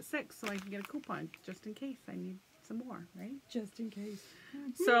had to get 6 so I can get a coupon just in case I need some more, right? Just in case.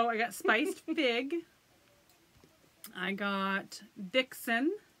 So I got spiced fig. I got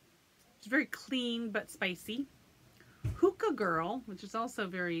Vixen. It's very clean but spicy. Hookah Girl, which is also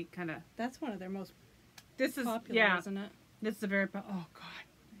very kind of... That's one of their most popular, isn't it? This is a very... Oh, God.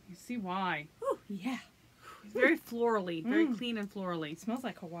 You see why. Oh, yeah. It's very florally. Very clean and florally. It smells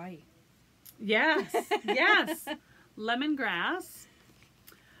like Hawaii. Yes. Yes. Lemongrass.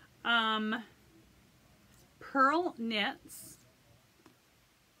 Pearl Knits.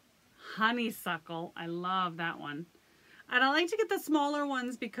 Honeysuckle. I love that one. And I like to get the smaller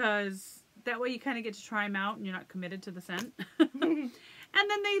ones because that way you kind of get to try them out and you're not committed to the scent. And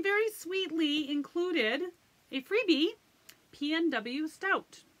then they very sweetly included a freebie, PNW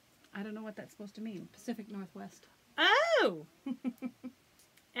Stout. I don't know what that's supposed to mean. Pacific Northwest. Oh!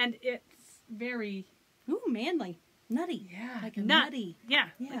 And it's very... Ooh, manly. Nutty. Yeah. Like a nutty. Yeah,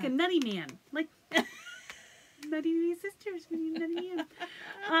 like a nutty man. Like... Nutty sisters when you nutty in.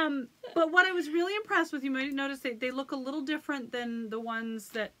 But what I was really impressed with, you might notice they look a little different than the ones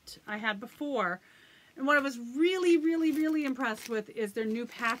that I had before. And what I was really, really, really impressed with is their new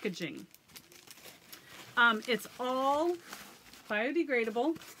packaging. It's all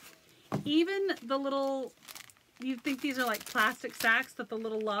biodegradable. Even the little, you'd think these are like plastic sacks that the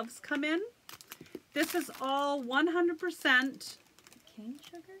little loves come in. This is all 100% cane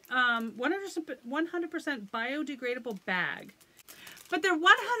sugar? 100% biodegradable bag. But they're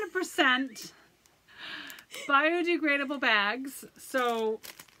 100% biodegradable bags, so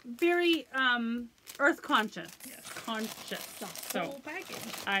very earth conscious. Yes. Conscious. The whole package.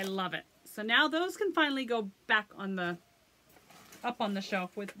 I love it. So now those can finally go back on the up on the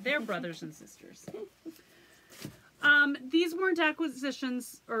shelf with their brothers and sisters. These weren't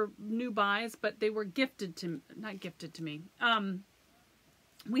acquisitions or new buys, but they were gifted to, not gifted to me.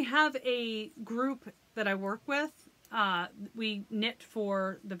 We have a group that I work with. We knit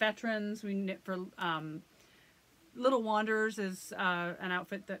for the veterans. We knit for Little Wanderers is an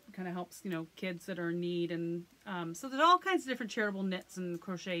outfit that kind of helps, you know, kids that are in need. And so there's all kinds of different charitable knits and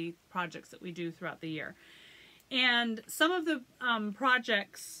crochet projects that we do throughout the year. And some of the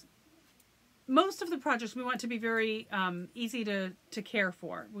projects, most of the projects we want to be very easy to care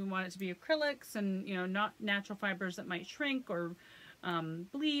for. We want it to be acrylics and, you know, not natural fibers that might shrink or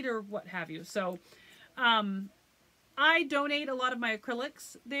bleed or what have you. So I donate a lot of my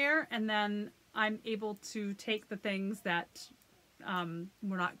acrylics there, and then I'm able to take the things that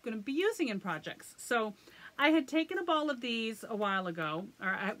we're not going to be using in projects. So I had taken a ball of these a while ago,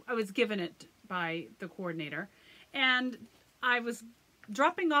 or I was given it by the coordinator, and I was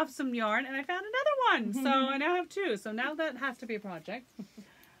dropping off some yarn and I found another one. So I now have 2. So now that has to be a project.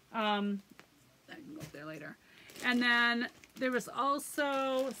 I can go up there later. And then there was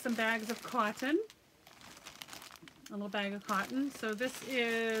also some bags of cotton. A little bag of cotton. So this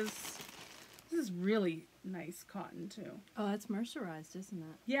is really nice cotton too. Oh, it's mercerized, isn't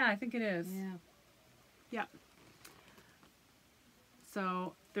it? Yeah, I think it is. Yeah. Yeah.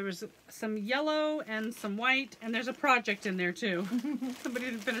 So there was some yellow and some white, and there's a project in there too. Somebody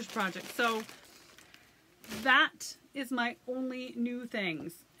did a finished project. So that is my only new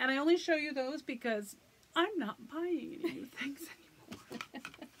things. And I only show you those because I'm not buying any new things anymore.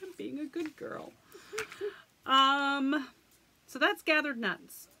 I'm being a good girl. So that's gathered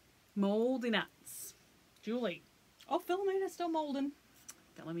nuts. Moldy nuts. Julie. Oh, Philomena's still molding.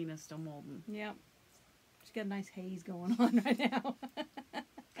 Philomena's still molding. Yep. She's got a nice haze going on right now.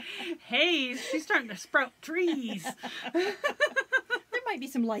 Hey, she's starting to sprout trees. There might be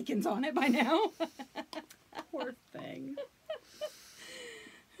some lichens on it by now. Poor thing.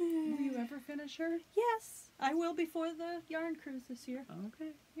 Will you ever finish her? Yes, I will before the yarn cruise this year.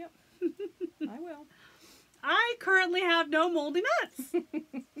 Okay. Yep. I will. I currently have no moldy nuts.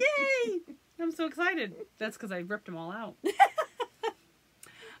 Yay! I'm so excited. That's because I ripped them all out.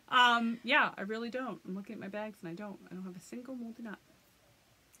 Yeah, I really don't. I'm looking at my bags and I don't have a single moldy nut.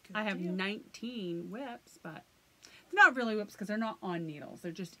 Good I have deal. 19 whips, but they're not really whips because they're not on needles.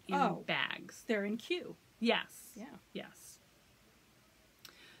 They're just in bags. They're in queue. Yes. Yeah. Yes.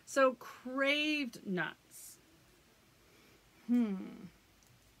 So craved nuts.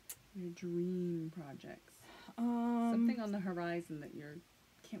 Your dream projects. Something on the horizon that you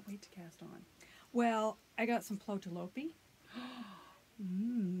can't wait to cast on. Well, I got some Plotalopi.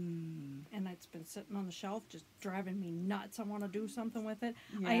 Mm. And it's been sitting on the shelf just driving me nuts. I want to do something with it.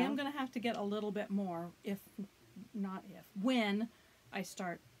 Yeah. I am going to have to get a little bit more when I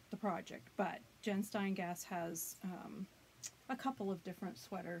start the project. But Jen Steingass has a couple of different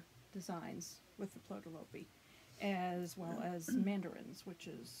sweater designs with the Plotalopi, as well as mandarins, which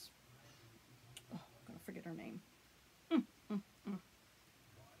is, I'm going to forget her name.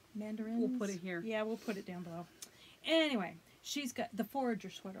 Mandarins? We'll put it here. Yeah, we'll put it down below. Anyway, she's got the Forager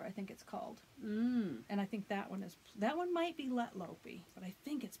sweater, I think it's called. And I think that one might be Letlopi, but I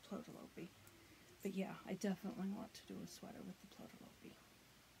think it's Plotalopi. But yeah, I definitely want to do a sweater with the Plotalopi.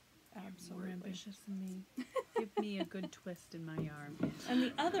 Absolutely. More ambitious than me. Give me a good twist in my yarn. And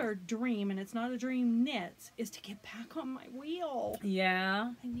the other dream, and it's not a dream knits, is to get back on my wheel.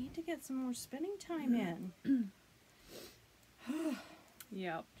 Yeah. I need to get some more spinning time in.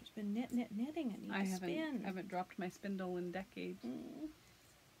 Yep. Just been knitting. I need to spin. I haven't dropped my spindle in decades.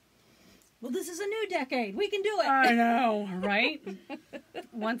 Well, this is a new decade. We can do it. I know, right?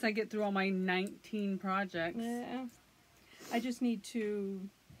 Once I get through all my 19 projects. Yeah. I just need to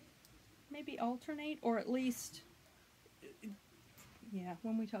maybe alternate, or at least,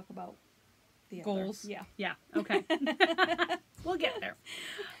 when we talk about the goals. Other. Yeah. Yeah. Okay. We'll get there.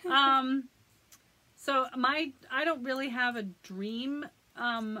 So I don't really have a dream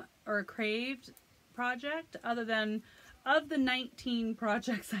or a craved project other than of the 19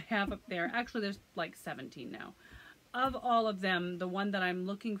 projects I have up there. Actually, there's like 17 now. Of all of them, the one that I'm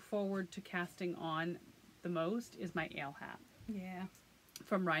looking forward to casting on the most is my ale hat. Yeah.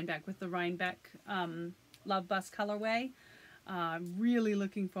 From Rhinebeck, with the Rhinebeck Love Bus colorway. I'm really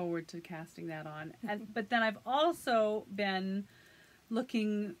looking forward to casting that on. But then I've also been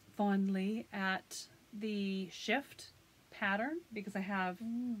looking fondly at the shift pattern, because I have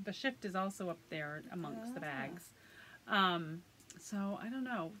the shift is also up there amongst the bags. So I don't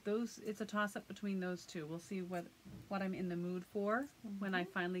know, it's a toss up between those two. We'll see what I'm in the mood for when I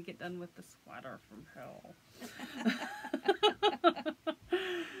finally get done with the sweater from hell.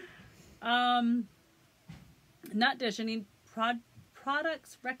 Nut dish, any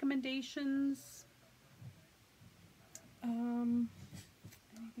products recommendations? Anything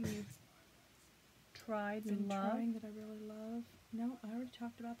you've tried and loved? Trying that I really love. No, I already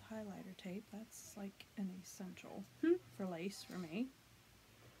talked about the highlighter tape. That's like an essential for lace for me.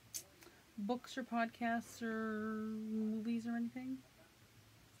 Books or podcasts or movies or anything?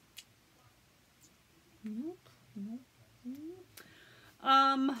 Nope.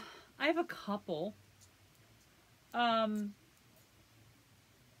 I have a couple.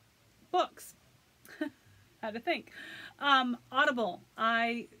 Books. Had to think. Audible.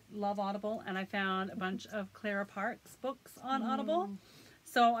 I love Audible, and I found a bunch of Clara Parks books on Audible.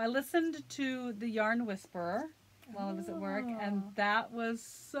 So I listened to The Yarn Whisperer while I was at work, and that was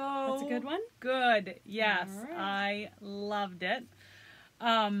so That's a good one? good. Yes, All right. I loved it.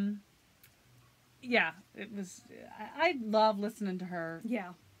 Yeah, it was. I love listening to her.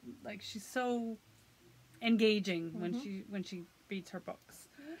 Yeah. Like, she's so engaging when she reads her books.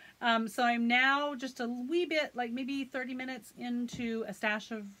 So I'm now just a wee bit, like maybe 30 minutes into a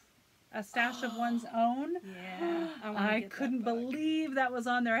stash of one's own. Yeah. I couldn't believe that was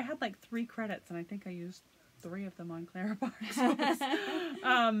on there. I had like 3 credits, and I think I used 3 of them on Clara Parks books.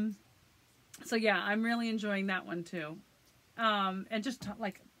 So yeah, I'm really enjoying that one too. And just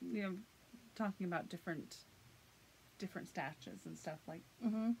talking about different stashes and stuff, like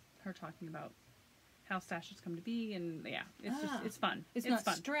her talking about how stashes come to be, and yeah, it's fun. It's not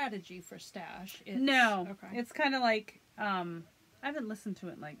fun. Strategy for stash. No, okay. It's kind of like I haven't listened to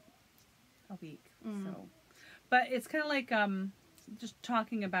it in like a week, so, but it's kind of like just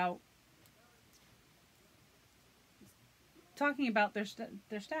talking about their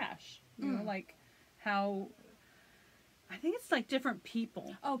stash. You know, like how I think it's like different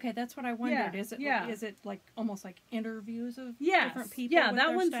people. Okay, that's what I wondered. Yeah, Is it like almost like interviews of yes. different people? Yeah, with that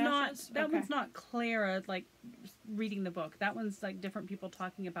their one's stashes? not that Okay. one's not Clara like reading the book. That one's like different people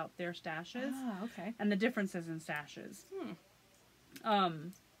talking about their stashes Okay. and the differences in stashes.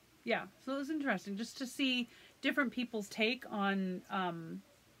 Yeah, so it was interesting just to see different people's take on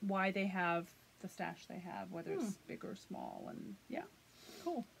why they have the stash they have, whether it's big or small, and yeah,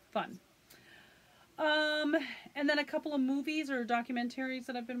 Cool. fun. And then a couple of movies or documentaries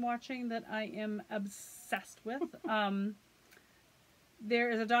that I've been watching that I am obsessed with.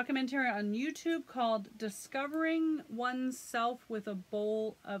 There is a documentary on YouTube called Discovering Oneself with a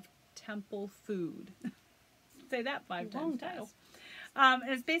Bowl of Temple Food. Say that 5 times. Long title.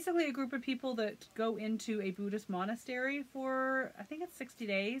 It's basically a group of people that go into a Buddhist monastery for, I think it's 60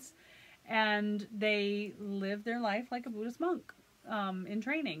 days, and they live their life like a Buddhist monk in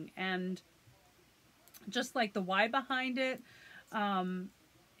training. And just like the why behind it. And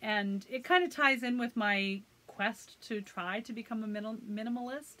it kind of ties in with my quest to try to become a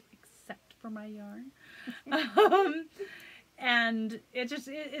minimalist, except for my yarn. And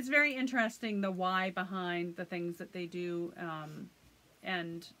it's very interesting, the why behind the things that they do,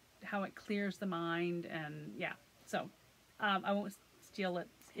 and how it clears the mind. And yeah, so I won't steal it.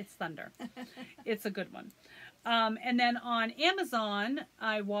 It's thunder. It's a good one. And then on Amazon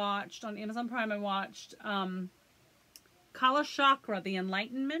Prime, I watched Kalachakra the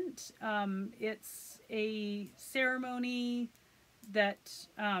Enlightenment. It's a ceremony that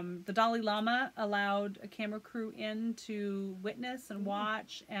the Dalai Lama allowed a camera crew in to witness and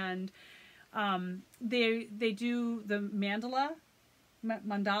watch, and they do the mandala.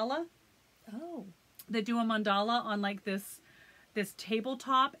 Oh. They do a mandala on like this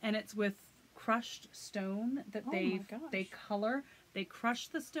tabletop, and it's with crushed stone that they color. They crush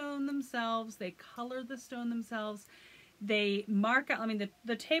the stone themselves. They color the stone themselves. They mark out. I mean,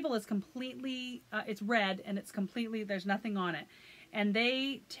 the table is completely. It's red, and it's completely. There's nothing on it, and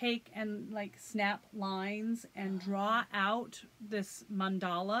they take and like snap lines and draw out this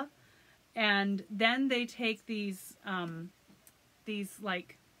mandala, and then they take these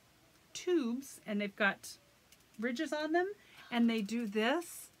like tubes, and they've got ridges on them, and they do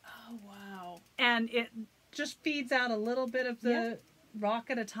this. Oh, wow. And it just feeds out a little bit of the rock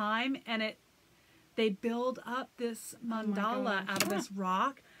at a time, and they build up this mandala out of this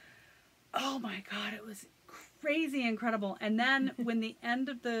rock. Oh my God, it was crazy incredible. And then when the end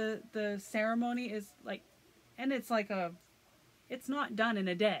of the ceremony is like, and it's like it's not done in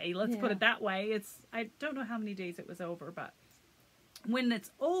a day, let's put it that way. I don't know how many days it was over, but when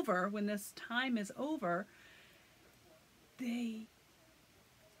it's over, when this time is over, they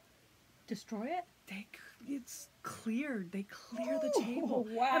destroy it? It's cleared. They clear the table.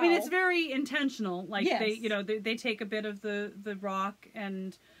 Wow. I mean, it's very intentional. Like yes. they take a bit of the rock,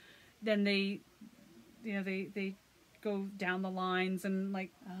 and then they go down the lines and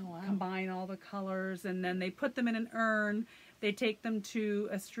like combine all the colors, and then they put them in an urn. They take them to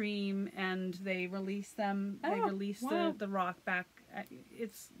a stream, and they release them. They release the rock back.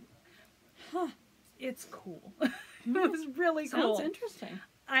 It's cool. It was really cool. Sounds interesting.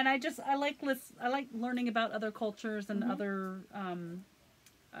 And I like learning about other cultures and other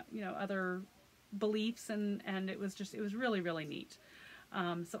other beliefs, and it was really, really neat.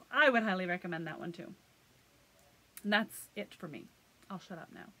 So I would highly recommend that one too. And that's it for me. I'll shut up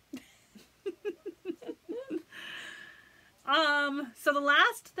now. So the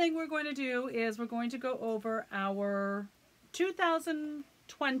last thing we're going to do is we're going to go over our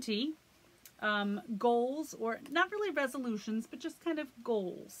 2020 goals, or not really resolutions, but just kind of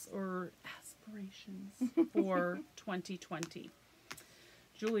goals or aspirations for 2020.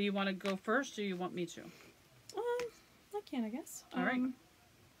 Julie, you want to go first, or you want me to? I can, I guess. All right.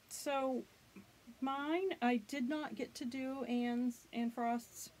 So mine, I did not get to do Anne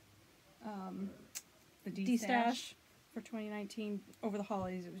Frost's The Destash for 2019 over the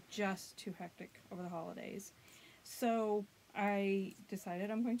holidays. It was just too hectic over the holidays. So I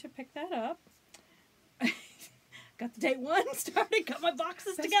decided I'm going to pick that up. Got the day one started, got my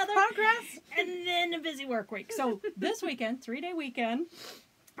boxes together. Progress. And then a busy work week. So this weekend, 3-day weekend,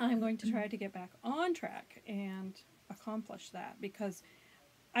 I'm going to try to get back on track and accomplish that, because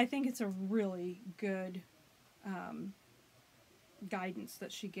I think it's a really good guidance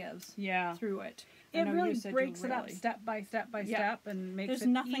that she gives through it. It really breaks it up step by step and makes it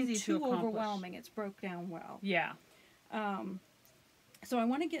easy to accomplish. There's nothing too overwhelming. It's broke down well. Yeah. So I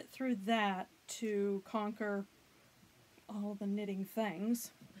want to get through that to conquer all the knitting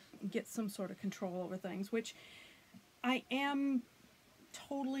things, get some sort of control over things, which I am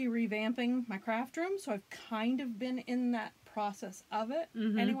totally revamping my craft room, so I've kind of been in that process of it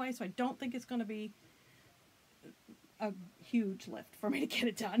anyway, so I don't think it's going to be a huge lift for me to get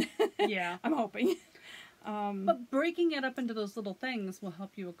it done. Yeah. I'm hoping. But breaking it up into those little things will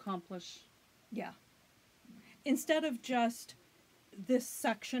help you accomplish. Yeah. Instead of just this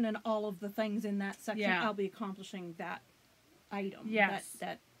section and all of the things in that section, I'll be accomplishing that item. Yes.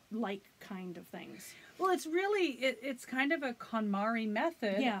 That like kind of things. Well, it's really, it's kind of a KonMari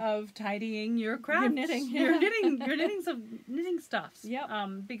method of tidying your craft. Your knitting. Your knitting stuffs. Yep.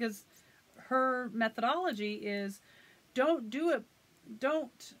 Because her methodology is don't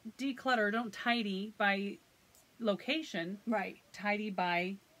declutter, don't tidy by location. Right. Tidy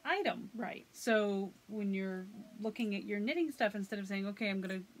by item. Right. So when you're looking at your knitting stuff, instead of saying, okay, I'm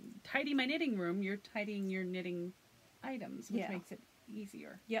going to tidy my knitting room, you're tidying your knitting items, which makes it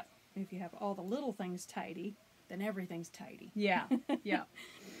easier. Yep. If you have all the little things tidy, then everything's tidy. Yeah. Yeah.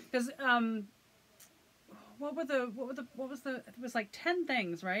 Because what was the it was like 10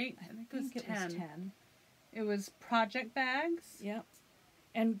 things, right? I think it was 10. It was project bags. Yep.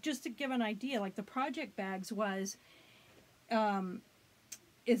 And just to give an idea, like the project bags was,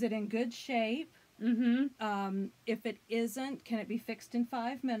 is it in good shape? Mm-hmm. If it isn't, can it be fixed in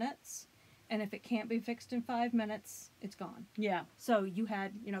 5 minutes? And if it can't be fixed in 5 minutes, it's gone. Yeah. So you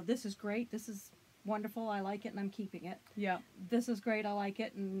had, this is great, this is wonderful, I like it, and I'm keeping it. Yeah. This is great, I like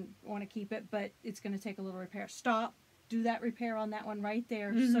it, and want to keep it, but it's going to take a little repair. Stop. Do that repair on that one right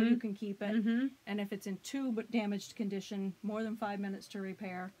there so you can keep it. And if it's in damaged condition, more than 5 minutes to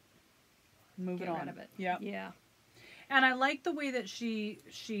repair, get rid of it. Yeah. Yeah. And I like the way that she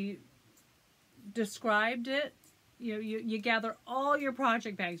described it. You gather all your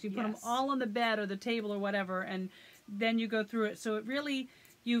project bags, you put them all on the bed or the table or whatever, and then you go through it. So it really,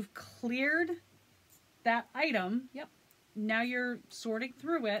 you've cleared that item. Yep. Now you're sorting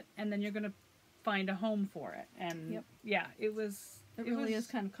through it, and then you're going to find a home for it. And yeah, it was... It really is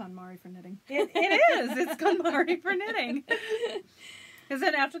kind of KonMari for knitting. It is. It's KonMari for knitting. Because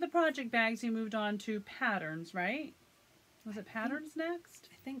then after the project bags, you moved on to patterns, right? Was it patterns next?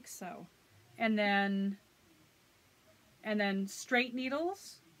 I think so. And then straight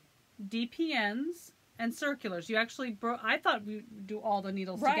needles, DPNs, and circulars. You actually I thought we'd do all the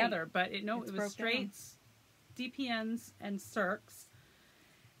needles together, but it was straights, DPNs, and circs.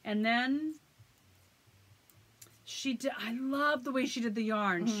 And then I love the way she did the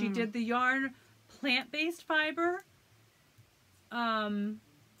yarn. She did the yarn plant-based fiber,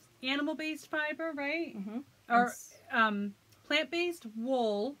 animal-based fiber, right? Or plant-based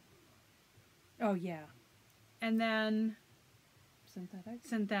wool. Oh, yeah. And then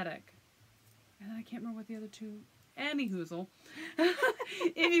synthetic. And I can't remember what the other two. Anyhoozle.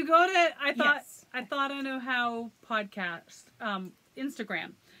 If you go to I thought I know how podcast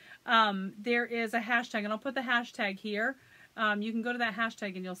Instagram. There is a hashtag, and I'll put the hashtag here. You can go to that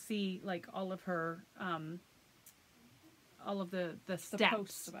hashtag and you'll see like all of her all of the steps. The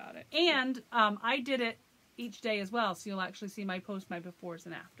posts about it. And I did it each day as well, so you'll actually see my befores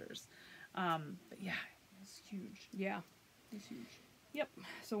and afters. But yeah, it's huge. Yeah. It's huge. Yep.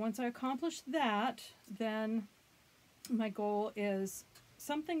 So once I accomplish that, then my goal is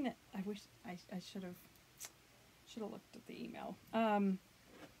something that I wish I should have looked at the email.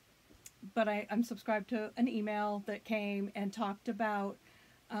 But I'm subscribed to an email that came and talked about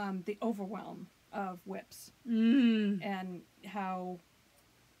the overwhelm of whips and how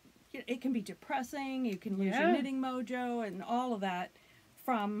it can be depressing. You can lose your knitting mojo and all of that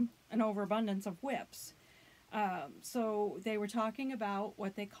from an overabundance of whips. So they were talking about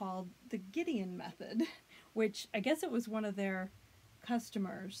what they called the Gideon method, which I guess it was one of their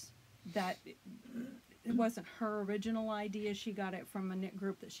customers that it wasn't her original idea. She got it from a knit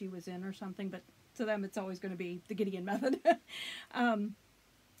group that she was in or something, but to them it's always going to be the Gideon method.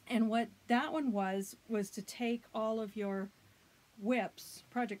 And what that one was to take all of your whips,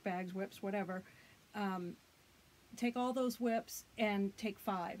 project bags, whips, whatever, take all those whips and take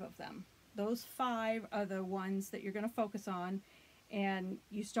 5 of them. Those 5 are the ones that you're going to focus on, and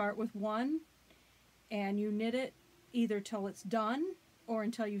you start with 1 and you knit it either till it's done or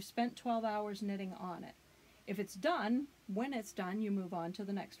until you've spent 12 hours knitting on it. If it's done, when it's done, you move on to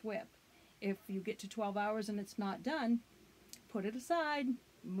the next whip. If you get to 12 hours and it's not done, put it aside,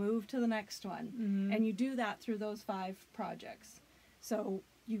 move to the next one. And you do that through those 5 projects. So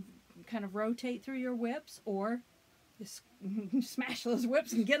you kind of rotate through your whips, or just smash those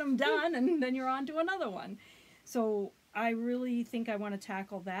whips and get them done, and then you're on to another one. So I really think I want to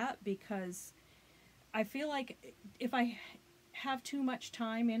tackle that, because I feel like if I have too much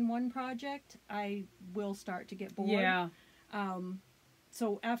time in one project, I will start to get bored. Yeah.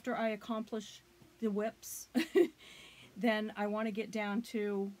 So after I accomplish the whips, then I want to get down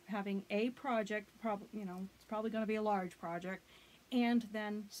to having a project, it's probably going to be a large project, and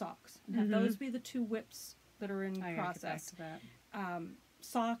then socks. And have those be the 2 whips that are in process. Get back to that.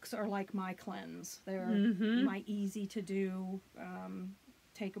 Socks are like my cleanse. They're my easy to do,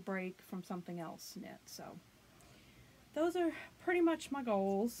 take a break from something else knit. So those are pretty much my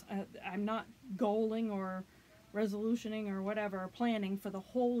goals. I'm not goaling or resolutioning or whatever, planning for the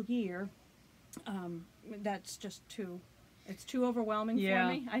whole year. That's just it's too overwhelming for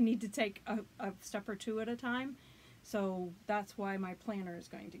me. I need to take a step or 2 at a time. So that's why my planner is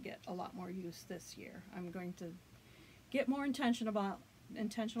going to get a lot more use this year. I'm going to get more intentional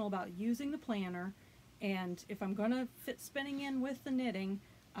about using the planner, and if I'm going to fit spinning in with the knitting,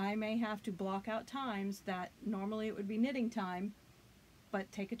 I may have to block out times that normally it would be knitting time,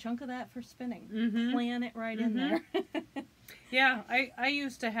 but take a chunk of that for spinning. Plan it right in there. Yeah, I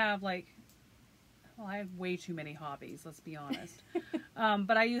used to have I have way too many hobbies, let's be honest.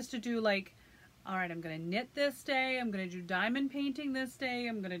 But I used to do all right, I'm going to knit this day, I'm going to do diamond painting this day,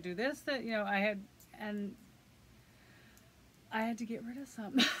 I'm going to do this, that, I had to get rid of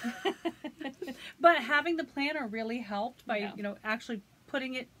some. But having the planner really helped by, actually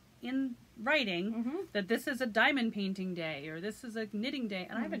putting it in writing that this is a diamond painting day or this is a knitting day.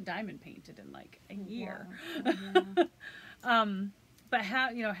 And I haven't diamond painted in a year. But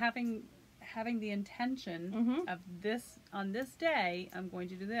having the intention of this, on this day, I'm going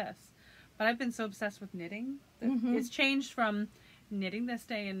to do this. But I've been so obsessed with knitting that it's changed from knitting this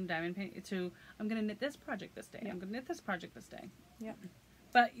day and diamond paint to I'm going to knit this project this day. I'm going to knit this project this day. Yeah.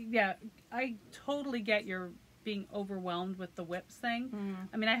 But yeah, I totally get your being overwhelmed with the whips thing.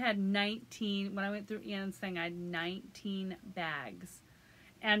 I mean, I had 19 when I went through Ann's thing. I had 19 bags,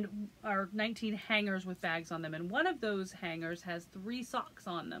 or 19 hangers with bags on them, and one of those hangers has 3 socks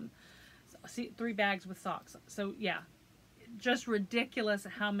on them. So, 3 bags with socks. So yeah, just ridiculous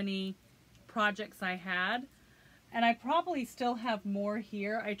how many projects I had. And I probably still have more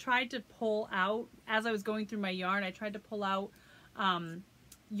here. I tried to pull out, as I was going through my yarn, I tried to pull out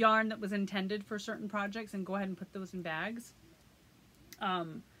yarn that was intended for certain projects and go ahead and put those in bags.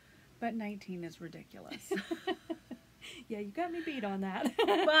 But 19 is ridiculous. Yeah, you got me beat on that.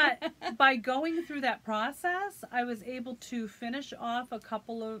 But by going through that process, I was able to finish off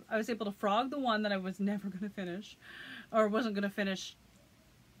I was able to frog the one that I was never going to finish, or wasn't going to finish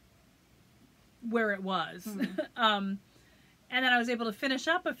where it was. And then I was able to finish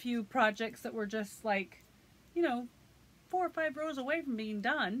up a few projects that were just 4 or 5 rows away from being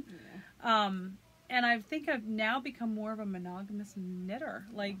done. And I think I've now become more of a monogamous knitter.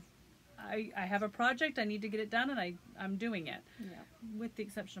 I have a project, I need to get it done, and I'm doing it. With the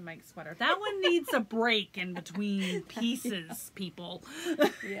exception of Mike's sweater. That one needs a break in between pieces, people.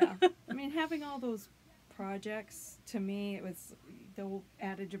 Yeah. I mean, having all those projects, to me, it was the old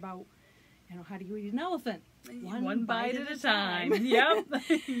adage about, how do you eat an elephant? One bite at a time. Yep.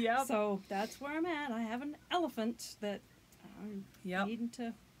 Yep. So that's where I'm at. I have an elephant that I'm needing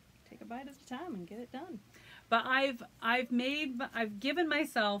to take a bite at a time and get it done. But I've given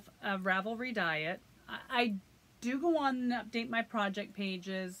myself a Ravelry diet. I do go on and update my project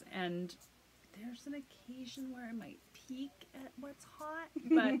pages, and there's an occasion where I might peek at what's hot.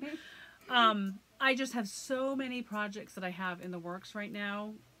 But I just have so many projects that I have in the works right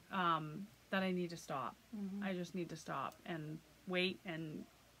now that I need to stop. I just need to stop and wait and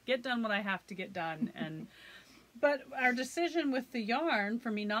get done what I have to get done. But our decision with the yarn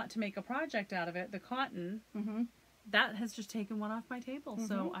for me not to make a project out of it, the cotton, that has just taken one off my table.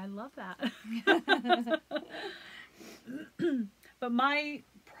 So I love that. But my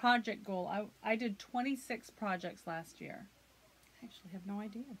project goal, I did 26 projects last year. I actually have no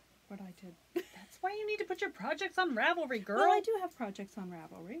idea what I did. That's why you need to put your projects on Ravelry, girl. Well, I do have projects on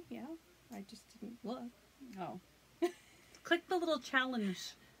Ravelry, yeah. I just didn't look. Oh. Click the little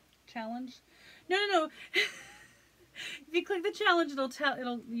challenge. No. If you click the challenge,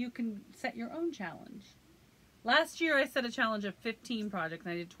 you can set your own challenge. Last year I set a challenge of 15 projects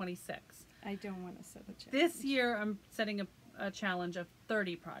and I did 26. I don't want to set a challenge. This year I'm setting a challenge of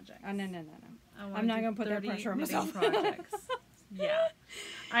 30 projects. No. I'm not going to put that pressure on myself. Projects. Yeah.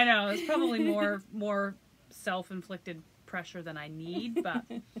 I know, it's probably more self-inflicted pressure than I need, but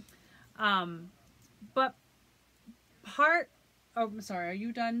I'm sorry, are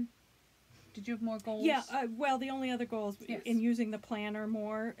you done? Did you have more goals? Yeah, well, the only other goals in using the planner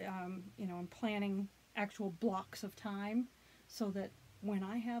more, I'm planning actual blocks of time so that when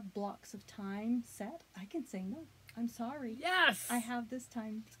I have blocks of time set, I can say, no, I'm sorry. Yes! I have this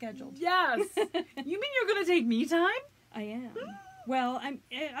time scheduled. Yes! You mean you're going to take me time? I am. Well,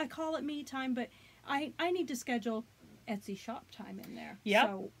 I call it me time, but I need to schedule Etsy shop time in there. Yep.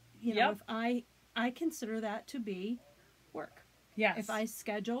 So, you know, if I consider that to be work. Yes. If I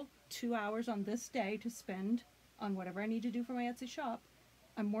schedule 2 hours on this day to spend on whatever I need to do for my Etsy shop,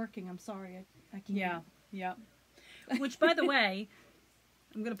 I'm working. I'm sorry. I can't. Yeah. Yeah. Which, by the way,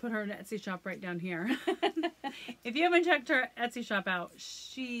 I'm going to put her Etsy shop right down here. If you haven't checked her Etsy shop out,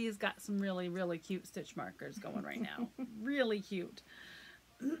 she's got some really, really cute stitch markers going right now. Really cute.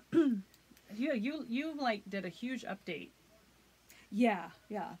 You like did a huge update. Yeah.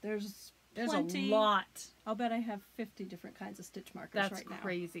 There's plenty. A lot. I'll bet I have 50 different kinds of stitch markers right now. That's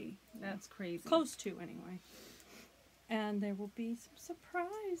crazy. That's crazy. Close to, anyway. And there will be some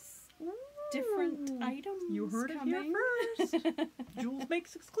surprise different items. You heard coming. it here first. Jules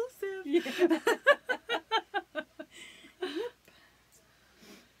makes exclusive. Yeah.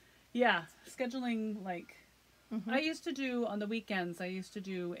 Yeah, scheduling, like, I used to do, on the weekends, I used to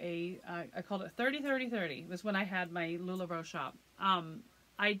do I called it 30-30-30. It was when I had my LuLaRoe shop.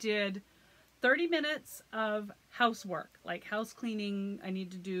 I did 30 minutes of housework, like house cleaning. I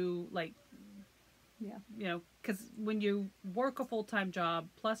need to do, like, you know, because when you work a full-time job,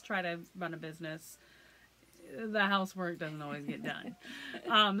 plus try to run a business, the housework doesn't always get done.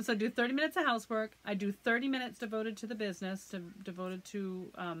 So I do 30 minutes of housework. I do 30 minutes devoted to the business, devoted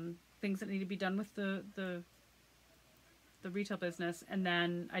to things that need to be done with the retail business. And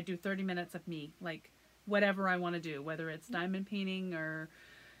then I do 30 minutes of me, like whatever I want to do, whether it's diamond painting or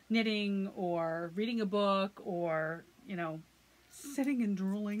knitting or reading a book or, you know, sitting and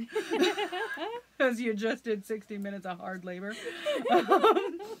drooling because you just did 60 minutes of hard labor.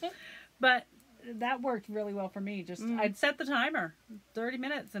 But that worked really well for me. Just I'd set the timer 30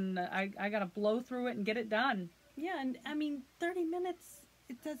 minutes and I got to blow through it and get it done. Yeah. And I mean, 30 minutes,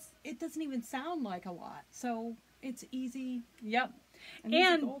 it doesn't even sound like a lot. So it's easy. Yep. And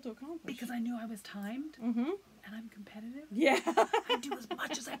easy goal to accomplish. Because I knew I was timed and I'm competitive. Yeah. I do as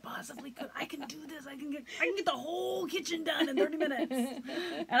much as I possibly could. I can do this. I can get the whole kitchen done in 30 minutes. And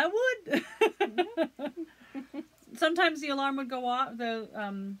I would. Sometimes the alarm would go off,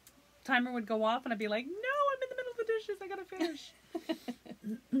 the timer would go off and I'd be like, no, I'm in the middle of the dishes. I gotta finish.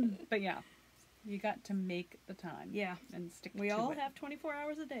 But yeah, you got to make the time. Yeah. And stick to it. We all have 24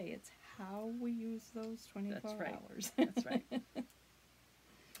 hours a day. It's how we use those 24 hours. That's right.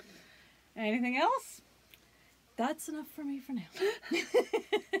 Anything else? That's enough for me for now.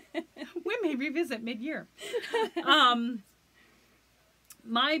 We may revisit mid-year.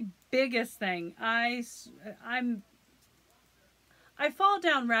 My biggest thing, I fall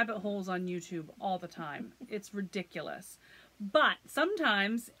down rabbit holes on YouTube all the time. It's ridiculous. But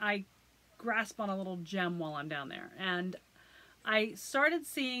sometimes I grasp on a little gem while I'm down there. And I started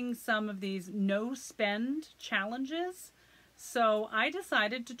seeing some of these no-spend challenges. So I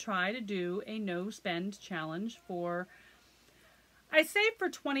decided to try to do a no-spend challenge for, I say for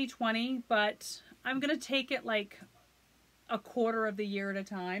 2020, but I'm going to take it like a quarter of the year at a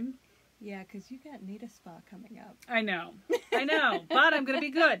time. Yeah, because you got Nita Spa coming up. I know, but I'm going to be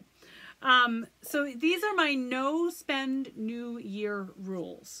good. So these are my no-spend New Year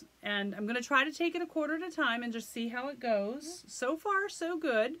rules. And I'm going to try to take it a quarter at a time and just see how it goes. So far, so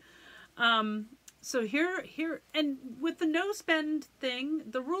good. So here, and with the no-spend thing,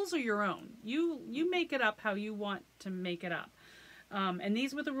 the rules are your own. You make it up how you want to make it up. And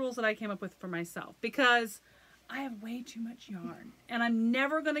these were the rules that I came up with for myself. Because I have way too much yarn. And I'm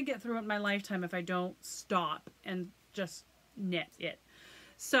never going to get through it in my lifetime if I don't stop and just knit it.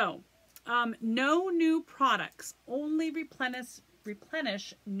 So, no new products. Only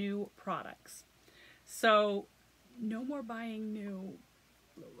replenish new products. So, no more buying new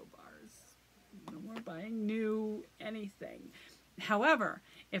LoLo Bars. No more buying new anything. However,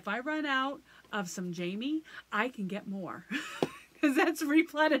 if I run out of some Jamie, I can get more. Because that's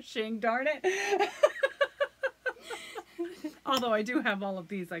replenishing, darn it. Although I do have all of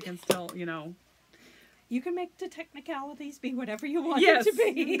these, I can still, you know. You can make the technicalities be whatever you want them to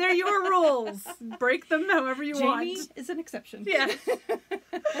be. They're your rules. Break them however you want. Jamie is an exception. Yes.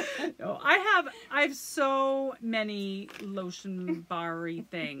 No, I have so many lotion bar-y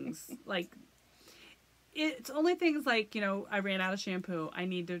things. Like, it's only things like, you know, I ran out of shampoo. I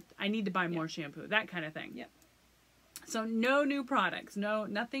need to buy more shampoo. That kind of thing. Yep. So no new products. No,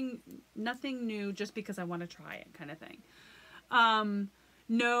 nothing new just because I want to try it kind of thing.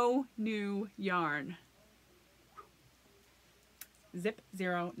 No new yarn. Zip,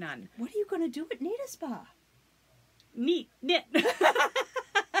 zero, none. What are you going to do at Nita Spa? Knit. I'm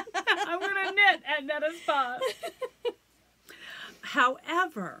going to knit at Nita Spa.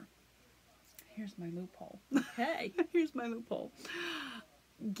 However, here's my loophole. Okay. Here's my loophole.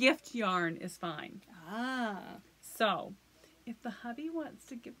 Gift yarn is fine. Ah. So, if the hubby wants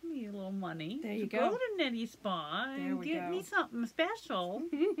to give me a little money There you to go. go to Knitty Spa There and we give go. me something special,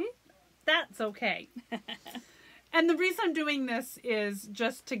 that's okay. And the reason I'm doing this is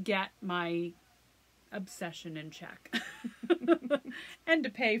just to get my obsession in check. And to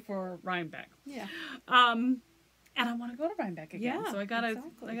pay for Rhinebeck. Yeah. And I want to go to Rhinebeck again. Yeah, So I gotta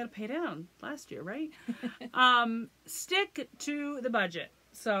exactly. pay down last year, right? Stick to the budget.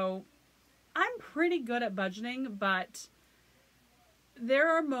 So I'm pretty good at budgeting, but there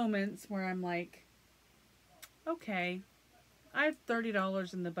are moments where I'm like, okay, I have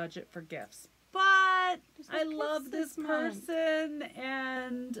 $30 in the budget for gifts, but I love this person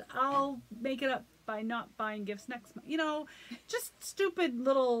and I'll make it up by not buying gifts next month. You know, just stupid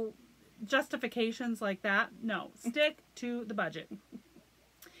little justifications like that. No, stick to the budget.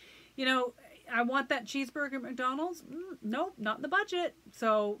 You know, I want that cheeseburger at McDonald's. Nope, not in the budget.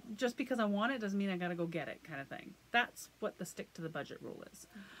 So just because I want it doesn't mean I gotta go get it, kind of thing. That's what the stick to the budget rule is.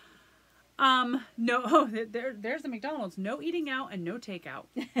 No, there's the McDonald's. No eating out and no takeout.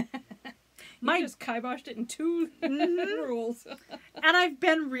 You just kiboshed it in two rules. And I've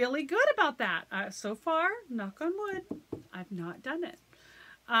been really good about that. So far, knock on wood, I've not done it.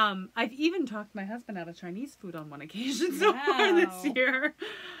 I've even talked my husband out of Chinese food on one occasion so far this year.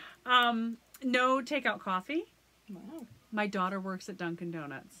 No takeout coffee. Wow. My daughter works at Dunkin'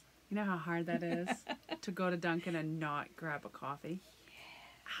 Donuts. You know how hard that is to go to Dunkin' and not grab a coffee?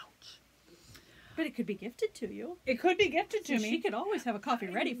 Yeah. Ouch. But it could be gifted to you. It could be gifted to So me. she could always have a coffee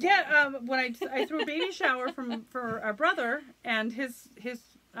ready for you. Yeah, when I threw a baby shower for our brother, and his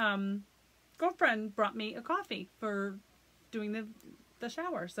girlfriend brought me a coffee for doing the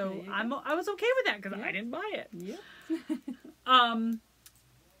shower. So I was okay with that because I didn't buy it. Yep.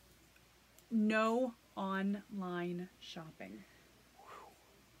 No online shopping.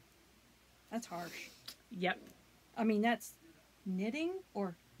 That's harsh. Yep. I mean, that's knitting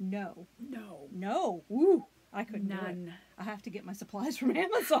or no? No. No. Ooh. I couldn't do it. None. I have to get my supplies from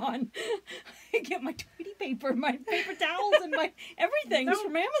Amazon. I get my Tweety paper, my paper towels, and my everything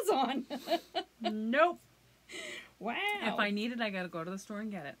from Amazon. Nope. Wow. If I need it, I gotta go to the store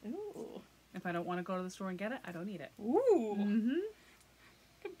and get it. Ooh. If I don't want to go to the store and get it, I don't need it. Ooh. Mm-hmm.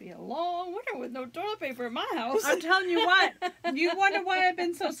 Could be a long winter with no toilet paper in my house. I'm telling you what. You wonder why I've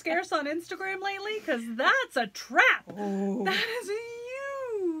been so scarce on Instagram lately? Because that's a trap. Oh. That is a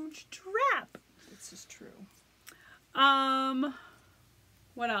huge trap. This is true.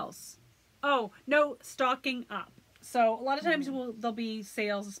 What else? Oh, no, stocking up. So a lot of times there'll be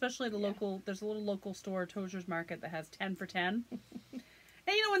sales, especially at the local, there's a little local store, Tozer's Market, that has 10 for 10. And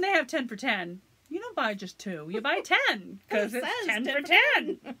you know, when they have 10 for 10, you don't buy just 2, you buy 10 because it's 10 for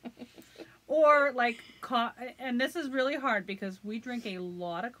 10. Or like, and this is really hard because we drink a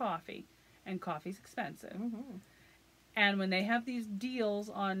lot of coffee and coffee's expensive. Mm-hmm. And when they have these deals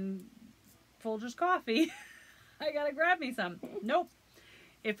on Folgers coffee, I gotta grab me some. Nope.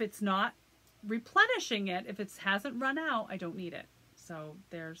 If it's not replenishing it, if it hasn't run out, I don't need it. So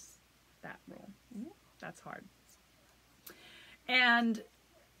there's that rule. That's hard. And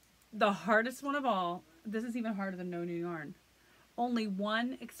the hardest one of all, this is even harder than no new yarn. Only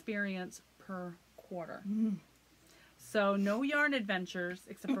one experience per quarter. So no yarn adventures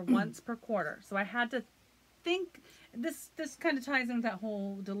except for once per quarter. So I had to think, this kind of ties in with that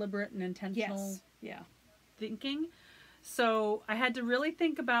whole deliberate and intentional thinking. So I had to really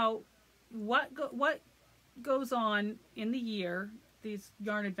think about what goes on in the year, these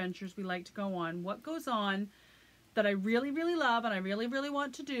yarn adventures we like to go on, what goes on that I really, really love and I really, really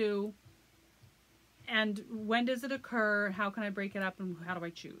want to do, and when does it occur, how can I break it up, and how do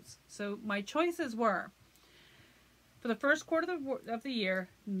I choose? So my choices were, for the first quarter of the year,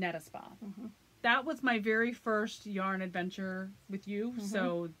 Knit a Spa. That was my very first yarn adventure with you,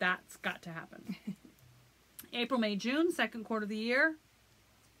 so that's got to happen. April, May, June, second quarter of the year,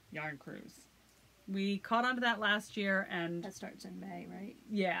 Yarn Cruise. We caught on to that last year, and that starts in May, right?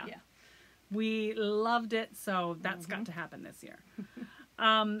 Yeah. We loved it, so that's got to happen this year.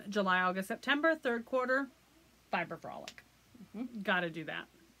 July, August, September, third quarter, Fiber Frolic. Got to do that.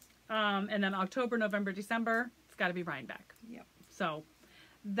 And then October, November, December, it's got to be Rhinebeck. Yep. So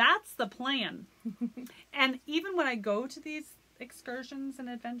that's the plan. And even when I go to these excursions and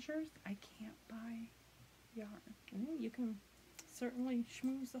adventures, I can't buy yarn. Well, you can certainly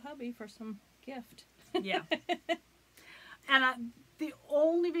schmooze the hubby for some gift. Yeah. And the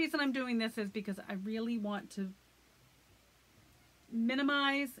only reason I'm doing this is because I really want to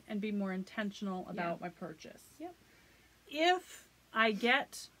minimize and be more intentional about my purchase. Yep. If I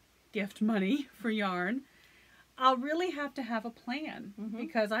get gift money for yarn, I'll really have to have a plan,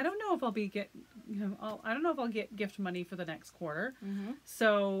 because I don't know if I'll I don't know if I'll get gift money for the next quarter.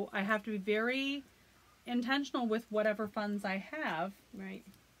 So I have to be very intentional with whatever funds I have. Right.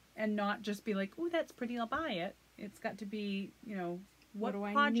 And not just be like, oh, that's pretty, I'll buy it. It's got to be, what do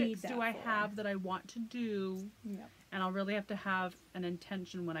I projects need do I that for? have that I want to do? Yep. And I'll really have to have an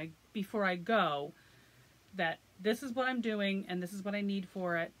intention before I go, that this is what I'm doing and this is what I need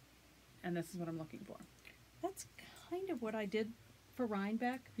for it and this is what I'm looking for. That's kind of what I did for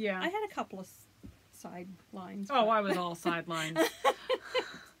Rhinebeck. Yeah. I had a couple of sidelines. Oh, I was all sidelines.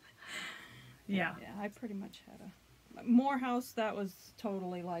 Yeah. Yeah, I pretty much had a Morehouse. That was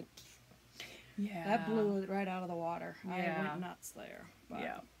totally like, that blew it right out of the water. Yeah. I went nuts there. But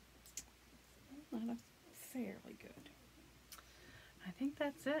Yeah. That fairly good. I think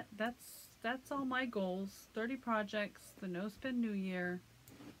that's it. That's all my goals. 30 projects, the No Spin New Year.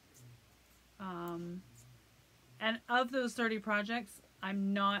 And of those 30 projects,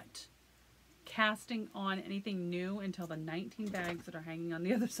 I'm not casting on anything new until the 19 bags that are hanging on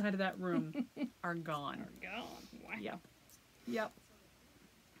the other side of that room are gone. Wow. Yep. Yep.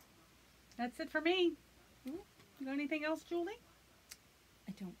 That's it for me. You got anything else, Julie?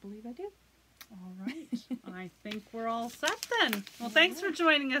 I don't believe I do. All right. I think we're all set then. Well, thanks for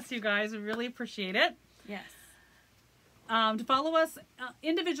joining us, you guys. We really appreciate it. Yes. To follow us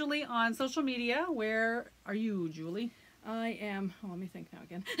individually on social media, where are you, Julie? I am. Oh, let me think now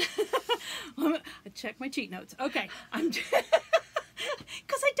again. I check my cheat notes. Okay, I'm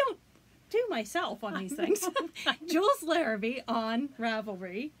because I don't do myself on these things. Jules Larrabee on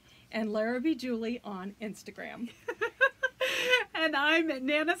Ravelry and Larrabee Julie on Instagram. And I'm at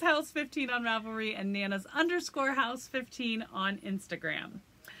Nana's House 15 on Ravelry and Nana's _house 15 on Instagram.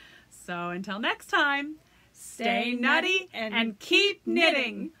 So until next time, stay nutty and keep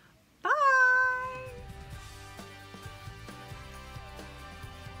knitting. Bye!